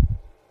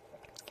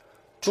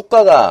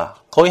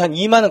 주가가 거의 한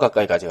 2만원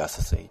가까이까지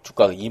갔었어요.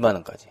 주가가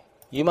 2만원까지.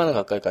 2만원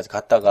가까이까지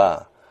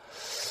갔다가,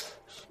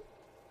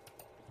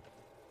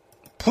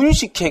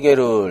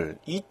 분식회계를,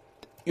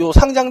 요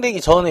상장되기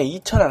전에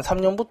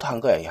 2003년부터 한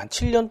거야. 한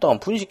 7년 동안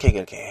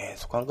분식회계를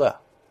계속 한 거야.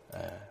 예.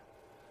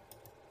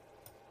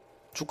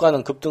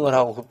 주가는 급등을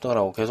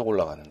하고 계속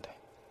올라가는데.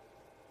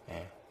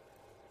 예.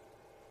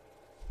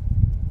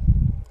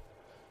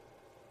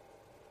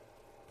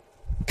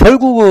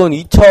 결국은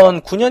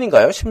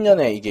 2009년인가요?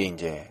 10년에 이게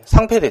이제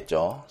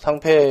상폐됐죠.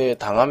 상폐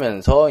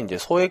당하면서 이제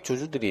소액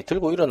주주들이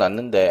들고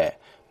일어났는데,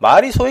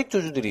 말이 소액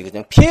주주들이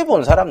그냥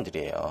피해본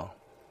사람들이에요.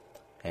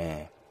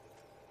 예.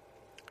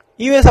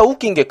 이 회사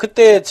웃긴 게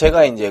그때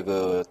제가 이제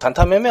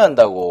단타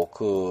매매한다고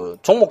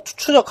종목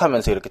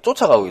추적하면서 이렇게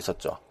쫓아가고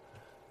있었죠.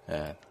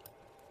 예.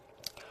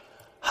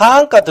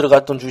 하한가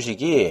들어갔던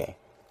주식이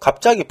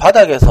갑자기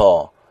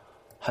바닥에서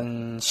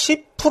한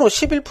 10%,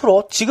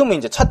 11%? 지금은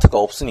이제 차트가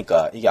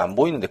없으니까 이게 안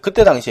보이는데,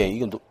 그때 당시에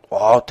이게,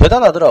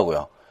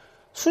 대단하더라고요.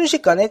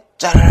 순식간에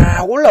쫙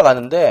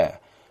올라가는데,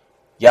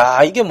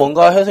 이게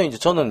뭔가 해서 이제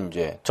저는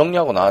이제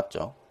정리하고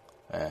나왔죠.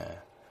 예.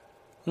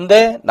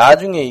 근데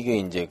나중에 이게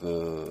이제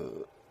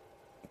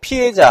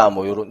피해자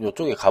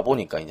요쪽에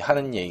가보니까 이제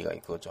하는 얘기가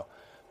이거죠.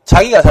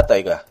 자기가 샀다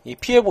이거야. 이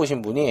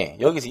피해보신 분이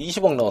여기서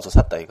 20억 넣어서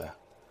샀다 이거야.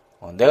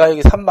 내가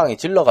여기 3방에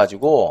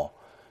질러가지고,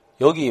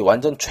 여기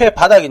완전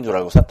최바닥인 줄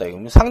알고 샀다.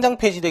 이거 상장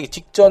폐지되기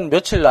직전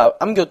며칠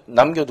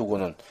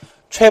남겨두고는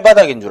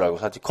최바닥인 줄 알고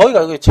샀지.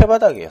 거기가 그게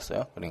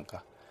최바닥이었어요.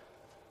 그러니까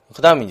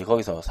그 다음에 이제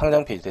거기서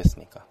상장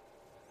폐지됐으니까.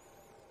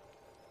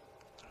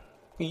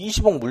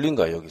 20억 물린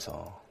거야,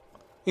 여기서.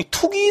 이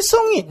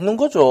투기성이 있는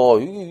거죠.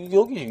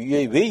 여기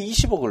위에 왜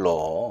 20억을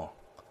넣어?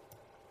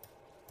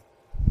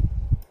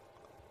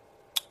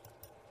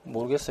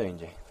 모르겠어요,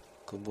 이제.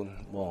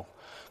 그분, 뭐.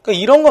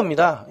 그러니까 이런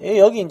겁니다.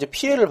 여기 이제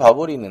피해를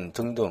봐버리는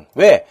등등.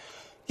 왜?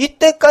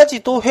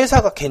 이때까지도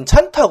회사가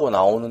괜찮다고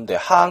나오는데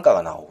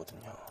하한가가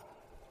나오거든요.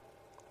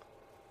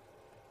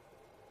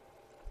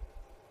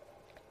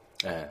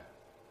 예.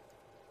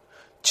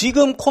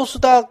 지금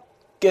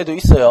코스닥에도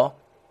있어요.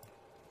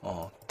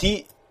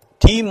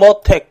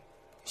 디머텍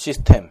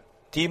시스템.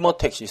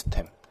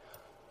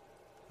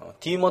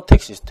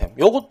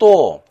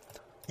 요것도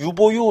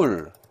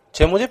유보율,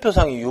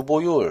 재무제표상의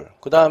유보율,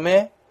 그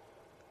다음에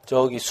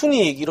저기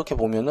순이익 이렇게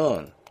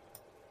보면은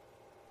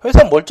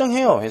회사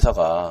멀쩡해요.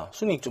 회사가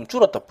순이익 좀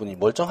줄었다 뿐이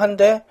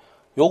멀쩡한데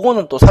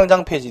요거는 또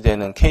상장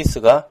폐지되는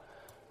케이스가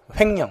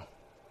횡령.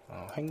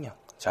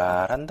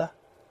 잘한다.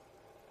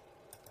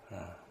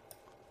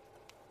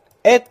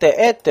 애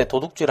때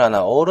도둑질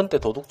하나, 어른 때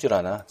도둑질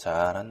하나,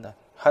 잘한다.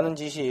 하는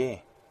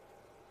짓이.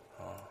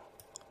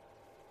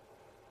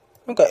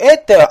 그러니까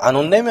애 때 안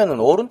혼내면은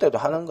어른 때도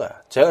하는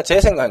거야. 제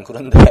생각은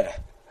그런데,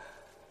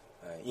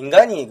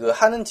 인간이 그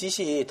하는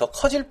짓이 더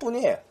커질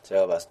뿐이에요.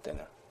 제가 봤을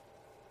때는.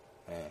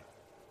 예.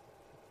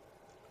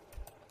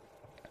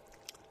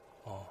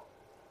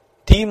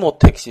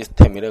 디모텍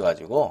시스템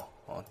이래가지고,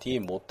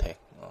 디모텍.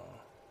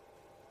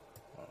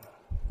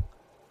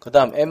 그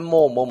다음,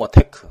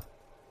 뭐테크.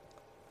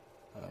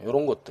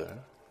 요런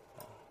것들.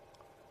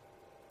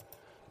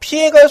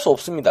 피해갈 수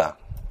없습니다.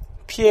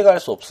 피해갈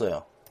수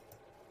없어요.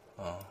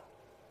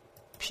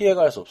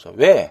 피해갈 수 없어요.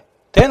 왜?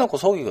 대놓고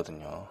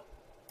속이거든요.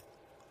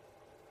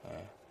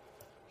 예.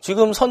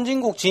 지금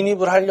선진국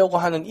진입을 하려고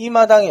하는 이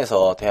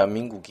마당에서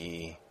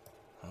대한민국이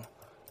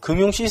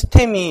금융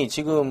시스템이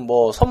지금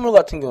뭐 선물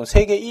같은 경우는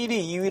세계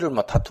 1위, 2위를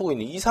막 다투고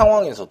있는 이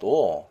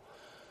상황에서도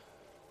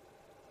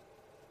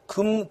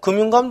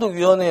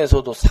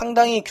금융감독위원회에서도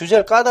상당히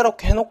규제를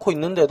까다롭게 해놓고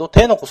있는데도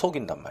대놓고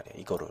속인단 말이야,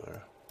 이거를.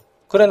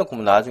 그래 놓고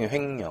뭐 나중에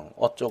횡령,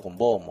 어쩌고,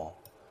 뭐.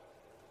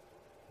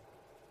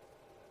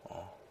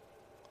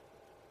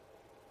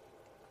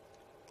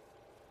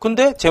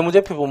 근데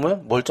재무제표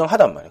보면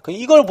멀쩡하단 말이야.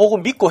 이걸 보고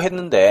믿고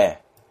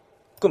했는데,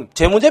 그럼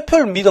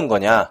재무제표를 믿은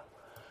거냐?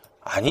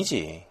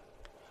 아니지.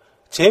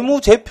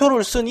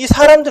 재무제표를 쓴 이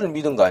사람들을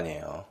믿은 거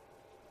아니에요.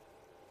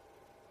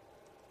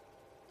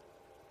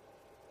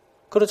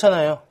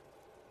 그렇잖아요.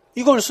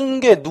 이걸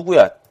쓴 게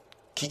누구야?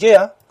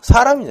 기계야?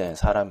 사람이잖아요,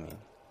 사람이.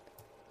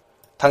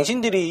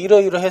 당신들이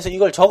이러이러해서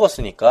이걸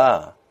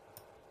적었으니까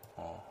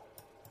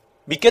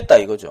믿겠다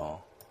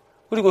이거죠.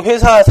 그리고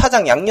회사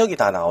사장 양력이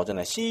다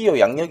나오잖아요. CEO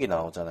양력이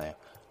나오잖아요.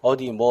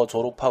 어디 뭐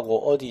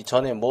졸업하고 어디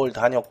전에 뭘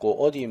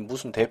다녔고 어디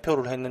무슨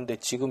대표를 했는데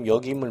지금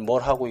역임을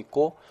뭘 하고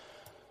있고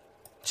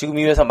지금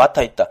이 회사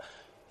맡아 있다.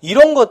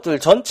 이런 것들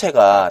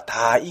전체가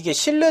다 이게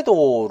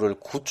신뢰도를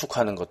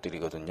구축하는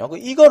것들이거든요.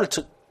 이거를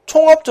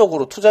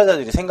총합적으로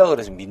투자자들이 생각을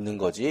해서 믿는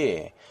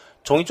거지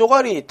종이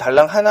쪼가리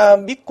달랑 하나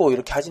믿고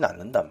이렇게 하진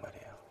않는단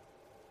말이에요.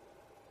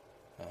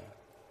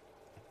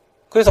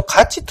 그래서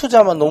가치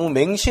투자만 너무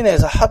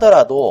맹신해서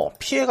하더라도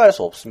피해갈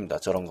수 없습니다.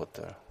 저런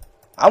것들.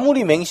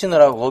 아무리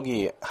맹신을 하고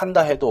거기 한다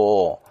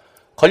해도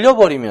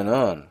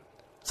걸려버리면은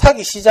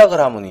사기 시작을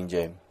하면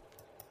이제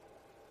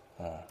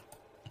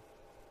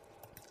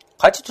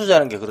가치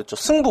투자하는 게 그렇죠.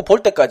 승부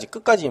볼 때까지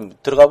끝까지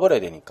들어가 버려야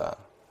되니까.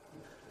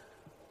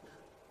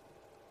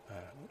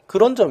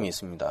 그런 점이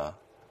있습니다.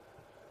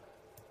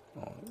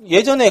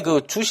 예전에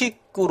그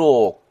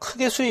주식으로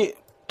크게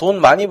돈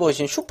많이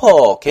버신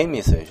슈퍼개미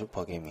있어요.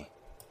 슈퍼개미.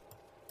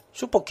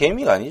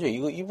 슈퍼개미가 아니죠.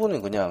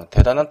 이분은 그냥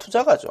대단한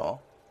투자가죠.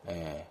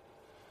 예.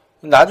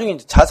 나중에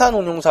이제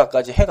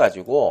자산운용사까지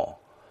해가지고,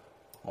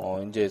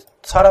 이제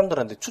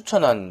사람들한테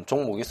추천한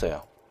종목이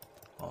있어요.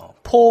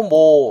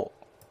 포모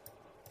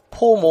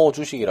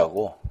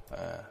주식이라고,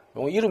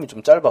 예. 이름이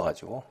좀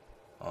짧아가지고,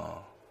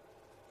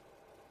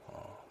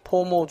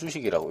 포모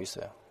주식이라고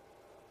있어요.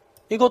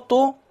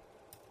 이것도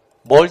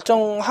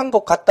멀쩡한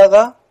것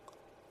같다가,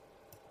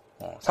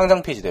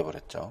 상장 폐지돼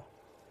버렸죠.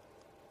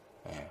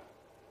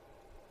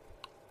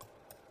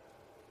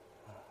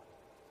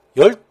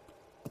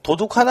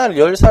 도둑 하나를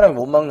 10사람이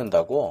못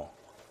막는다고,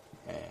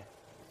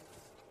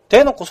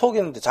 대놓고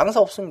속이는데 장사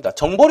없습니다.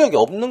 정보력이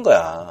없는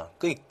거야.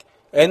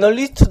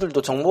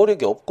 애널리스트들도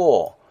정보력이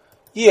없고,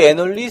 이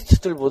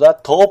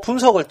애널리스트들보다 더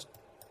분석을,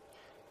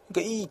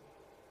 그러니까 이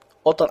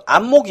어떤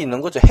안목이 있는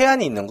거죠.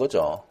 해안이 있는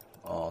거죠.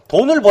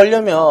 돈을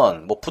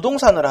벌려면 뭐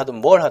부동산을 하든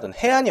뭘 하든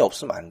해안이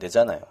없으면 안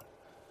되잖아요.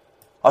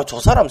 저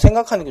사람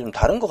생각하는 게 좀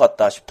다른 것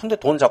같다 싶은데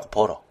돈을 자꾸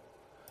벌어.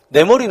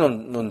 내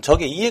머리는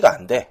저게 이해가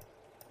안 돼.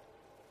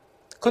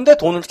 근데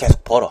돈을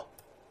계속 벌어.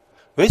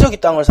 왜 저기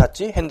땅을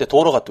샀지? 했는데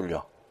도로가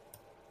뚫려.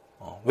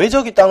 왜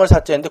저기 땅을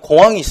샀지? 했는데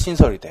공항이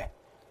신설이 돼.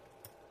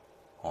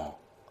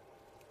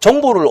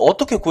 정보를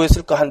어떻게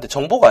구했을까 하는데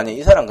정보가 아니에요.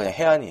 이 사람 그냥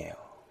해안이에요.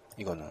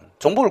 이거는.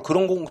 정보를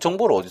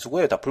어디서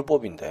구해요? 다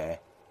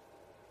불법인데.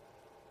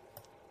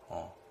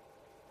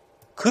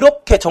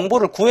 그렇게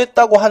정보를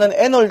구했다고 하는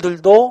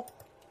애널들도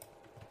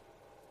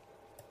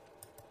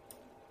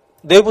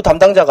내부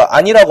담당자가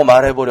아니라고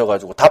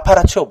말해버려가지고 다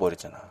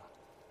팔아치워버리잖아.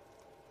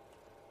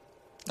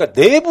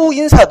 그러니까 내부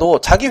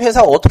인사도 자기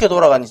회사가 어떻게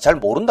돌아가는지 잘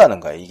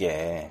모른다는 거야,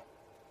 이게.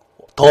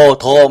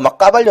 더 막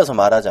까발려서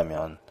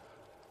말하자면.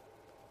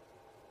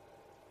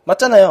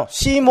 맞잖아요.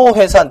 C모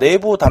회사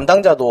내부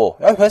담당자도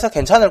야, 회사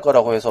괜찮을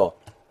거라고 해서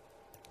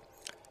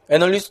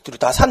애널리스트들이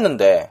다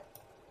샀는데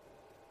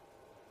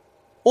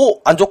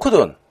안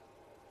좋거든.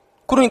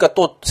 그러니까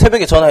또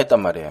새벽에 전화했단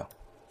말이에요.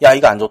 야,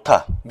 이거 안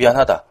좋다.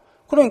 미안하다.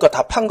 그러니까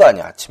다 판 거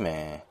아니야,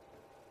 아침에.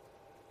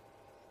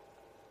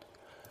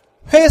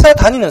 회사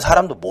다니는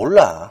사람도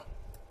몰라.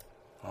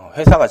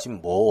 회사가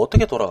지금 뭐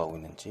어떻게 돌아가고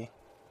있는지.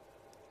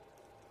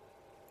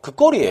 그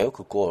꼴이에요,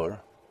 그 꼴.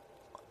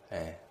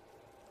 예.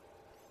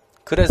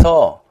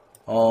 그래서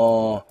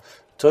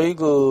저희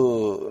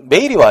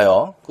메일이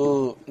와요.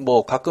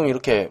 뭐 가끔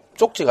이렇게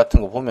쪽지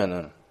같은 거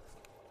보면은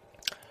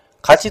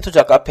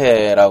가치투자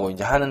카페라고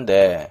이제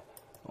하는데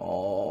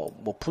뭐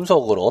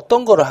분석을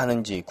어떤 거를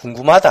하는지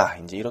궁금하다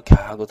이제 이렇게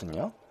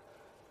하거든요.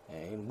 예,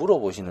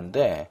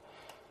 물어보시는데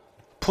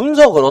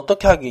분석을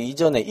어떻게 하기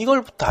이전에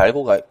이걸부터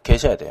알고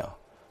계셔야 돼요.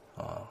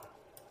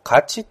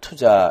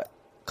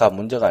 가치투자가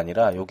문제가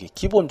아니라 여기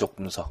기본적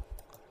분석.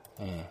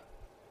 예.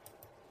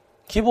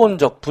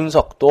 기본적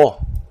분석도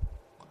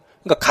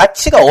그러니까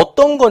가치가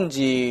어떤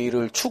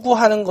건지를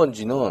추구하는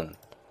건지는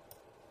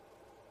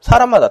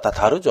사람마다 다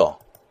다르죠.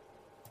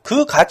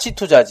 그 가치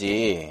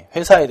투자지,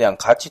 회사에 대한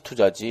가치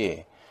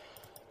투자지,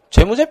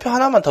 재무제표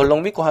하나만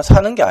덜렁 믿고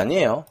사는 게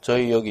아니에요.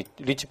 저희 여기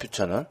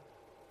리치퓨쳐는.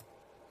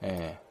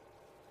 예.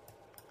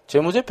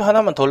 재무제표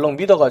하나만 덜렁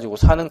믿어가지고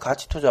사는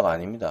가치 투자가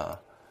아닙니다.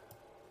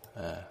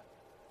 예.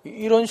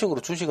 이런 식으로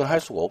주식을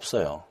할 수가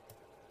없어요.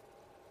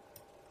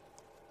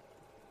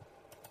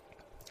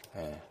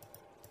 예.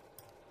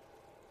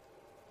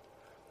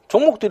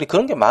 종목들이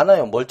그런 게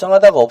많아요.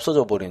 멀쩡하다가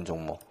없어져 버리는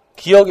종목.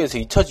 기억에서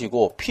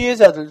잊혀지고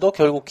피해자들도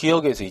결국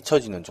기억에서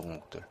잊혀지는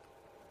종목들.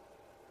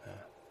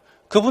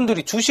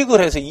 그분들이 주식을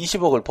해서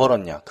 20억을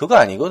벌었냐? 그거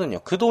아니거든요.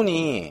 그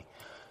돈이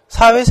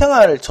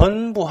사회생활을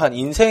전부 한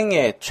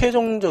인생의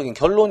최종적인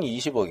결론이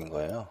 20억인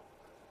거예요.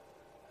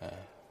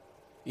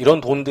 이런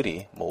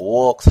돈들이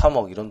뭐 5억,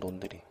 3억 이런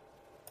돈들이.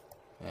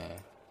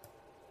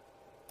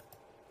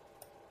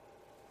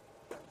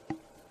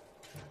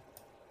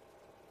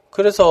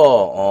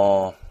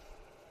 그래서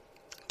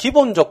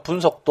기본적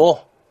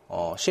분석도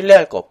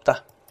신뢰할 거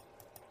없다.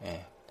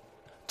 예.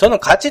 저는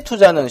가치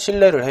투자는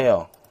신뢰를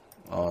해요.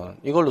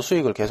 이걸로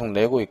수익을 계속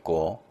내고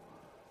있고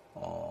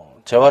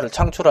재화를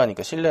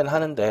창출하니까 신뢰는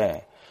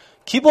하는데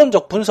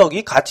기본적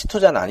분석이 가치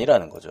투자는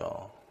아니라는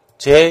거죠.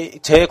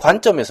 제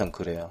관점에선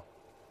그래요.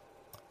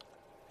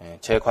 예,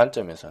 제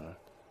관점에서는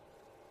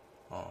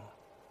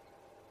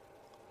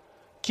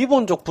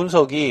기본적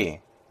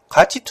분석이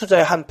가치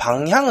투자의 한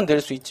방향은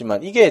될 수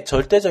있지만 이게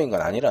절대적인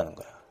건 아니라는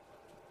거야.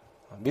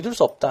 믿을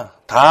수 없다.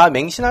 다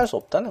맹신할 수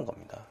없다는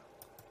겁니다.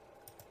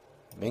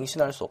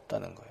 맹신할 수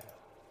없다는 거예요.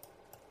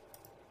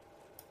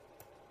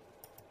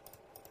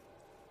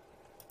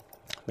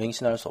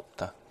 맹신할 수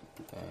없다.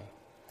 예.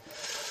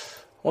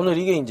 오늘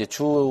이게 이제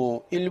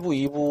주 1부,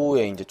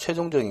 2부의 이제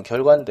최종적인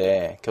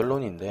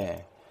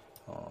결론인데,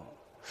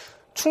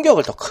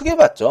 충격을 더 크게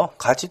받죠.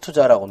 가치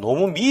투자라고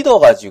너무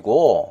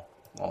믿어가지고,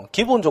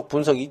 기본적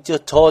분석이,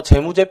 저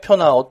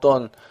재무제표나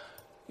어떤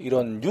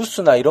이런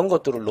뉴스나 이런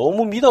것들을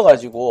너무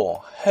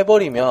믿어가지고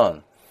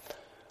해버리면,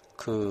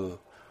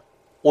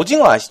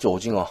 오징어 아시죠?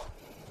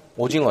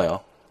 오징어요.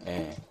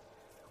 예.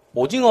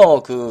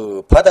 오징어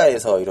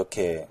바다에서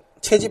이렇게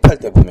채집할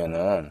때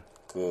보면은,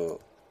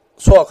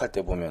 수확할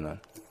때 보면은,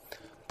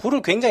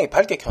 불을 굉장히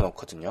밝게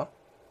켜놓거든요.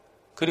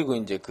 그리고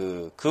이제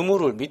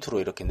그물을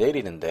밑으로 이렇게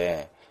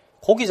내리는데,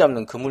 고기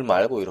잡는 그물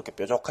말고 이렇게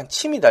뾰족한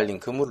침이 달린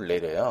그물을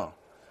내려요.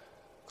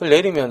 그걸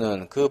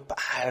내리면은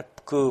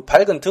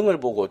밝은 등을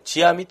보고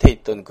지하 밑에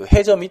있던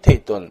해저 밑에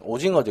있던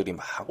오징어들이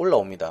막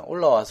올라옵니다.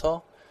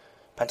 올라와서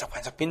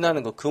반짝반짝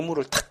빛나는 그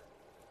그물을 탁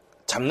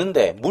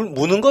잡는데,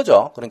 무는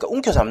거죠. 그러니까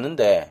움켜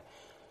잡는데,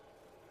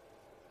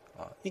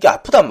 이게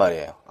아프단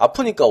말이에요.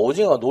 아프니까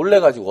오징어가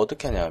놀래가지고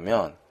어떻게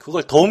하냐면,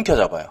 그걸 더 움켜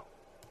잡아요.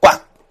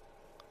 꽉!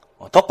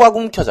 더 꽉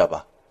움켜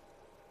잡아.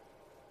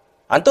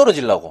 안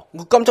떨어지려고.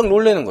 깜짝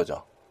놀래는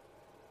거죠.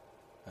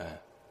 예.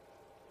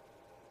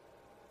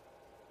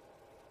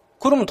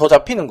 그러면 더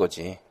잡히는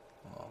거지.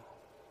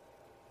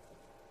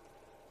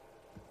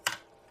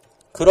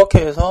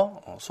 그렇게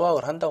해서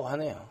수확을 한다고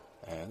하네요.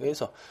 예.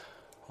 그래서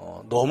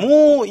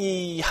너무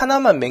이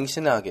하나만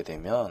맹신하게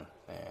되면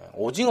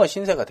오징어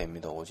신세가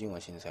됩니다. 오징어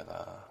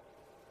신세가.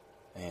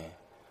 예.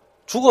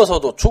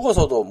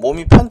 죽어서도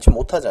몸이 편치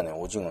못하잖아요.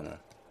 오징어는.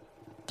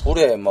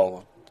 불에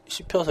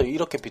씹혀서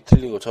이렇게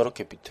비틀리고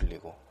저렇게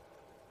비틀리고.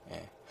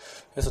 예.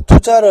 그래서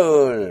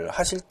투자를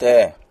하실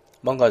때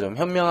뭔가 좀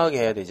현명하게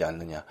해야 되지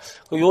않느냐.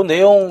 요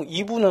내용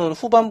 2부는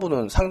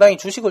후반부는 상당히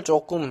주식을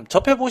조금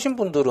접해보신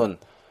분들은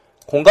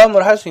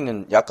공감을 할 수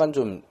있는 약간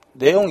좀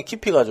내용이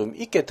깊이가 좀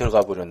있게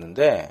들어가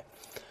버렸는데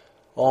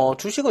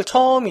주식을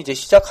처음 이제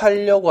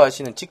시작하려고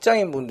하시는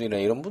직장인분들이나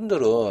이런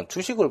분들은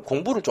주식을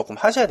공부를 조금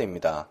하셔야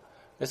됩니다.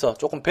 그래서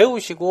조금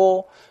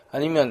배우시고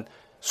아니면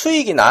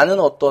수익이 나는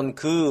어떤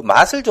그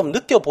맛을 좀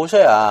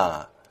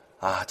느껴보셔야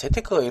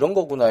재테크가 이런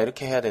거구나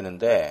이렇게 해야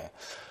되는데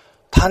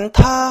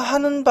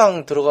단타하는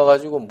방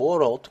들어가가지고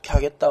뭘 어떻게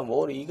하겠다,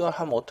 뭘 이걸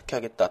하면 어떻게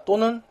하겠다,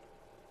 또는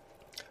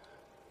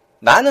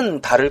나는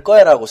다를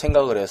거야 라고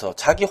생각을 해서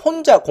자기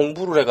혼자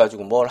공부를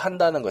해가지고 뭘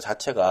한다는 것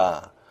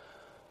자체가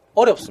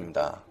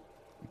어렵습니다.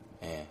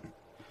 예.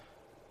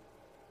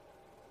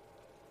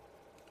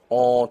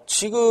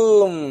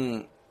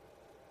 지금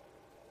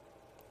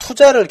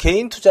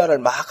개인 투자를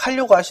막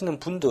하려고 하시는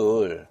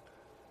분들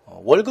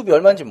월급이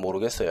얼마인지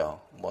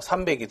모르겠어요. 뭐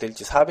 300이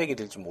될지 400이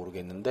될지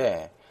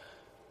모르겠는데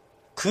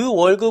그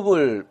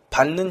월급을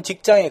받는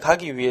직장에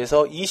가기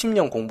위해서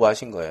 20년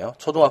공부하신 거예요.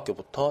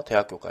 초등학교부터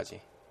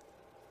대학교까지.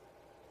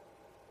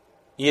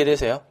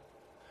 이해되세요?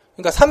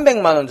 그러니까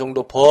 300만 원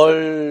정도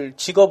벌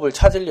직업을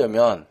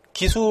찾으려면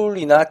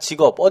기술이나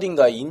직업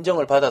어딘가에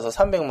인정을 받아서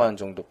 300만 원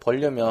정도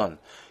벌려면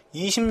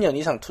 20년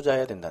이상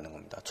투자해야 된다는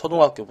겁니다.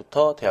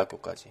 초등학교부터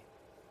대학교까지.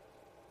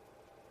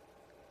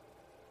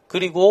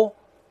 그리고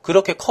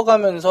그렇게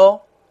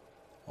커가면서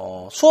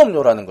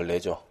수업료라는 걸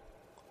내죠.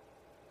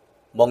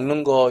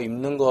 먹는 거,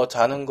 입는 거,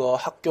 자는 거,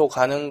 학교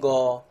가는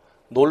거,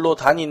 놀러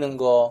다니는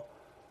거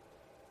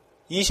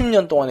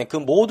 20년 동안에 그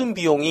모든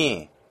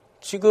비용이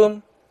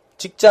지금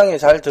직장에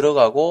잘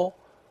들어가고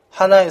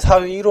하나의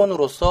사회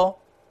일원으로서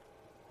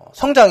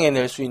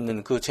성장해낼 수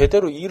있는 그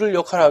제대로 일을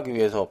역할하기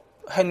위해서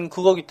한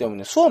그거기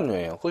때문에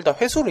수업료예요. 그걸 다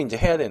회수를 이제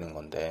해야 되는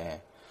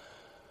건데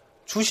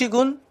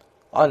주식은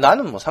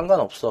나는 뭐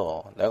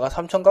상관없어. 내가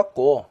 3천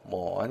갖고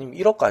뭐 아니면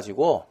 1억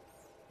가지고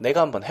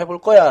내가 한번 해볼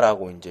거야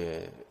라고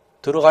이제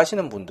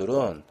들어가시는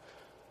분들은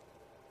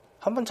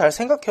한번 잘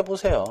생각해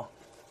보세요.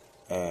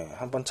 예,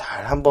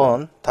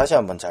 다시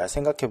한번 잘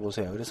생각해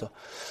보세요. 그래서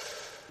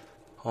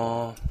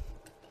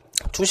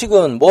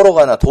주식은 뭐로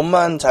가나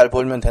돈만 잘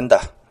벌면 된다.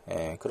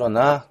 예,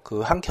 그러나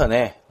그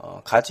한켠에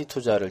가치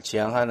투자를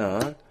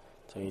지향하는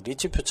저희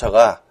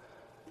리치퓨쳐가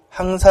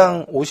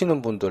항상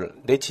오시는 분들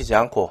내치지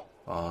않고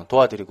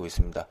도와드리고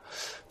있습니다.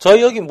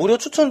 저희 여기 무료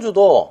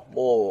추천주도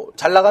뭐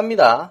잘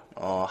나갑니다.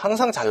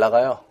 항상 잘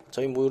나가요.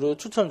 저희 무료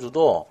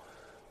추천주도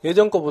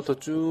예전 거부터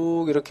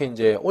쭉 이렇게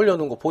이제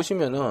올려놓은 거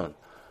보시면은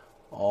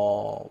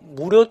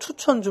무료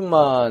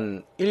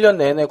추천주만 1년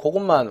내내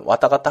그것만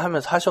왔다 갔다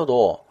하면서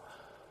하셔도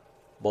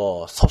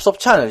뭐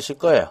섭섭치 않으실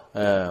거예요.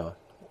 예.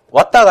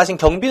 왔다 가신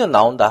경비는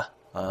나온다.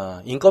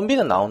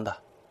 인건비는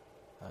나온다.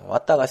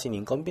 왔다 가신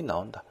인건비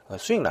나온다.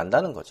 수익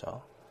난다는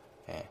거죠.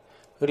 예.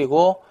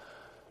 그리고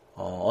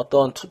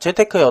어떤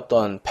재테크의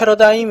어떤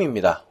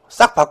패러다임입니다.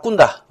 싹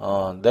바꾼다.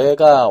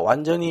 내가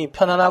완전히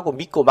편안하고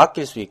믿고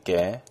맡길 수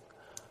있게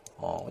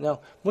그냥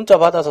문자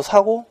받아서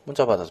사고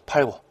문자 받아서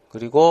팔고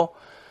그리고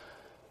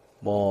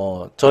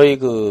뭐 저희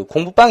그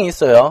공부방이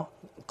있어요.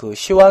 그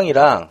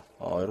시황이랑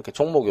이렇게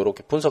종목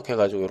이렇게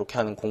분석해가지고 이렇게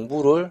하는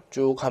공부를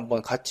쭉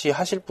한번 같이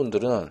하실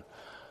분들은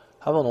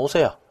한번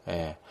오세요.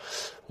 예.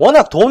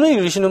 워낙 돈을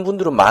잃으시는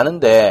분들은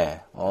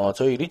많은데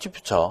저희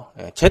리치퓨쳐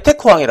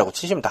재테크왕이라고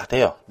치시면 다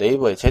돼요.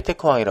 네이버에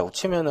재테크왕이라고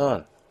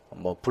치면은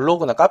뭐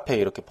블로그나 카페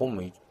이렇게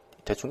보면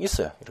대충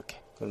있어요. 이렇게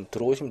그럼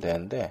들어오시면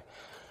되는데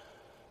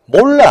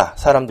몰라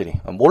사람들이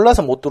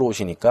몰라서 못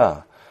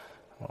들어오시니까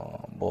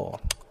뭐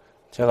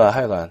제가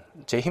하여간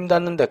제 힘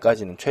닿는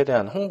데까지는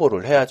최대한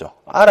홍보를 해야죠.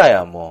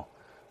 알아야 뭐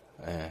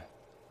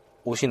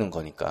오시는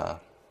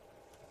거니까.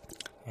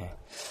 예.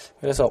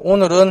 그래서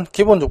오늘은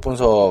기본적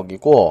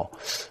분석이고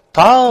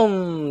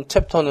다음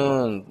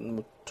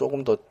챕터는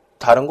조금 더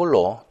다른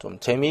걸로 좀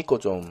재미있고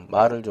좀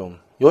말을 좀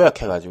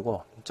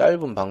요약해가지고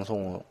짧은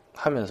방송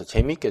하면서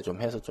재미있게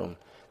좀 해서 좀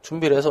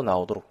준비를 해서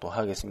나오도록 또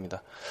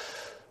하겠습니다.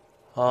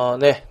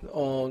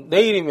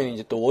 내일이면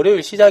이제 또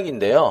월요일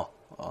시작인데요.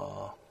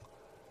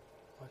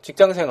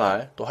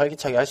 직장생활 또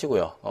활기차게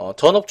하시고요.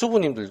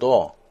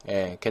 전업주부님들도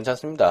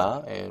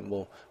괜찮습니다.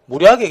 뭐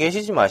무리하게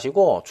계시지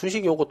마시고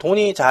주식 요거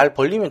돈이 잘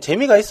벌리면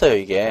재미가 있어요.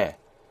 이게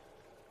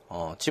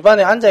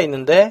집안에 앉아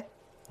있는데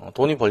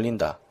돈이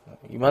벌린다.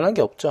 이만한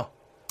게 없죠.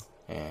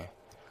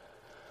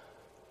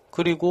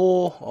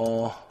 그리고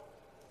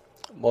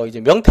뭐 이제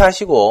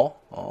명퇴하시고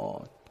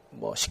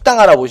뭐 식당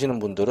알아보시는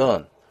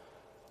분들은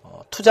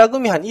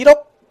투자금이 한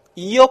 1억,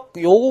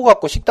 2억 요거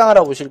갖고 식당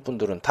알아보실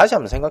분들은 다시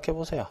한번 생각해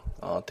보세요.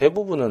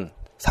 대부분은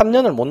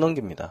 3년을 못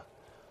넘깁니다.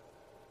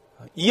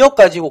 2억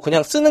가지고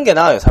그냥 쓰는 게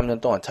나아요.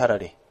 3년 동안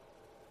차라리.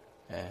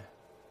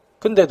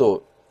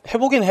 근데도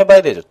해보긴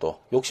해봐야 되죠. 또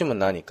욕심은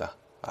나니까.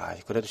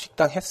 그래도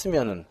식당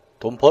했으면은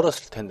돈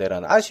벌었을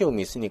텐데라는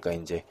아쉬움이 있으니까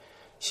이제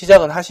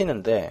시작은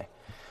하시는데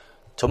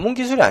전문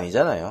기술이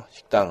아니잖아요.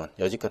 식당은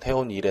여지껏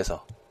해온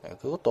일에서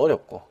그것도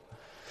어렵고.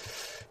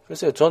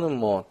 글쎄요, 저는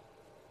뭐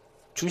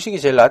주식이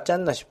제일 낫지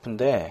않나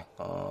싶은데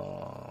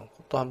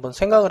또 한번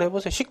생각을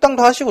해보세요.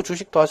 식당도 하시고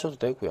주식도 하셔도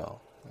되고요.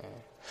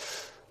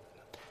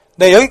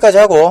 네, 여기까지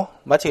하고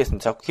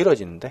마치겠습니다. 자꾸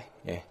길어지는데.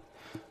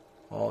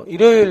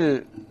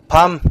 일요일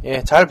밤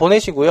잘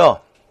보내시고요.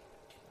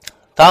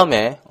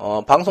 다음에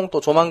방송 또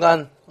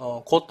조만간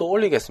곧 또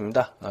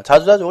올리겠습니다.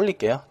 자주자주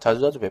올릴게요.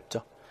 자주자주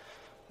뵙죠.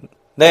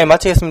 네,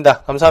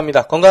 마치겠습니다.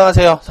 감사합니다.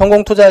 건강하세요.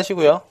 성공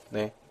투자하시고요.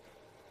 네.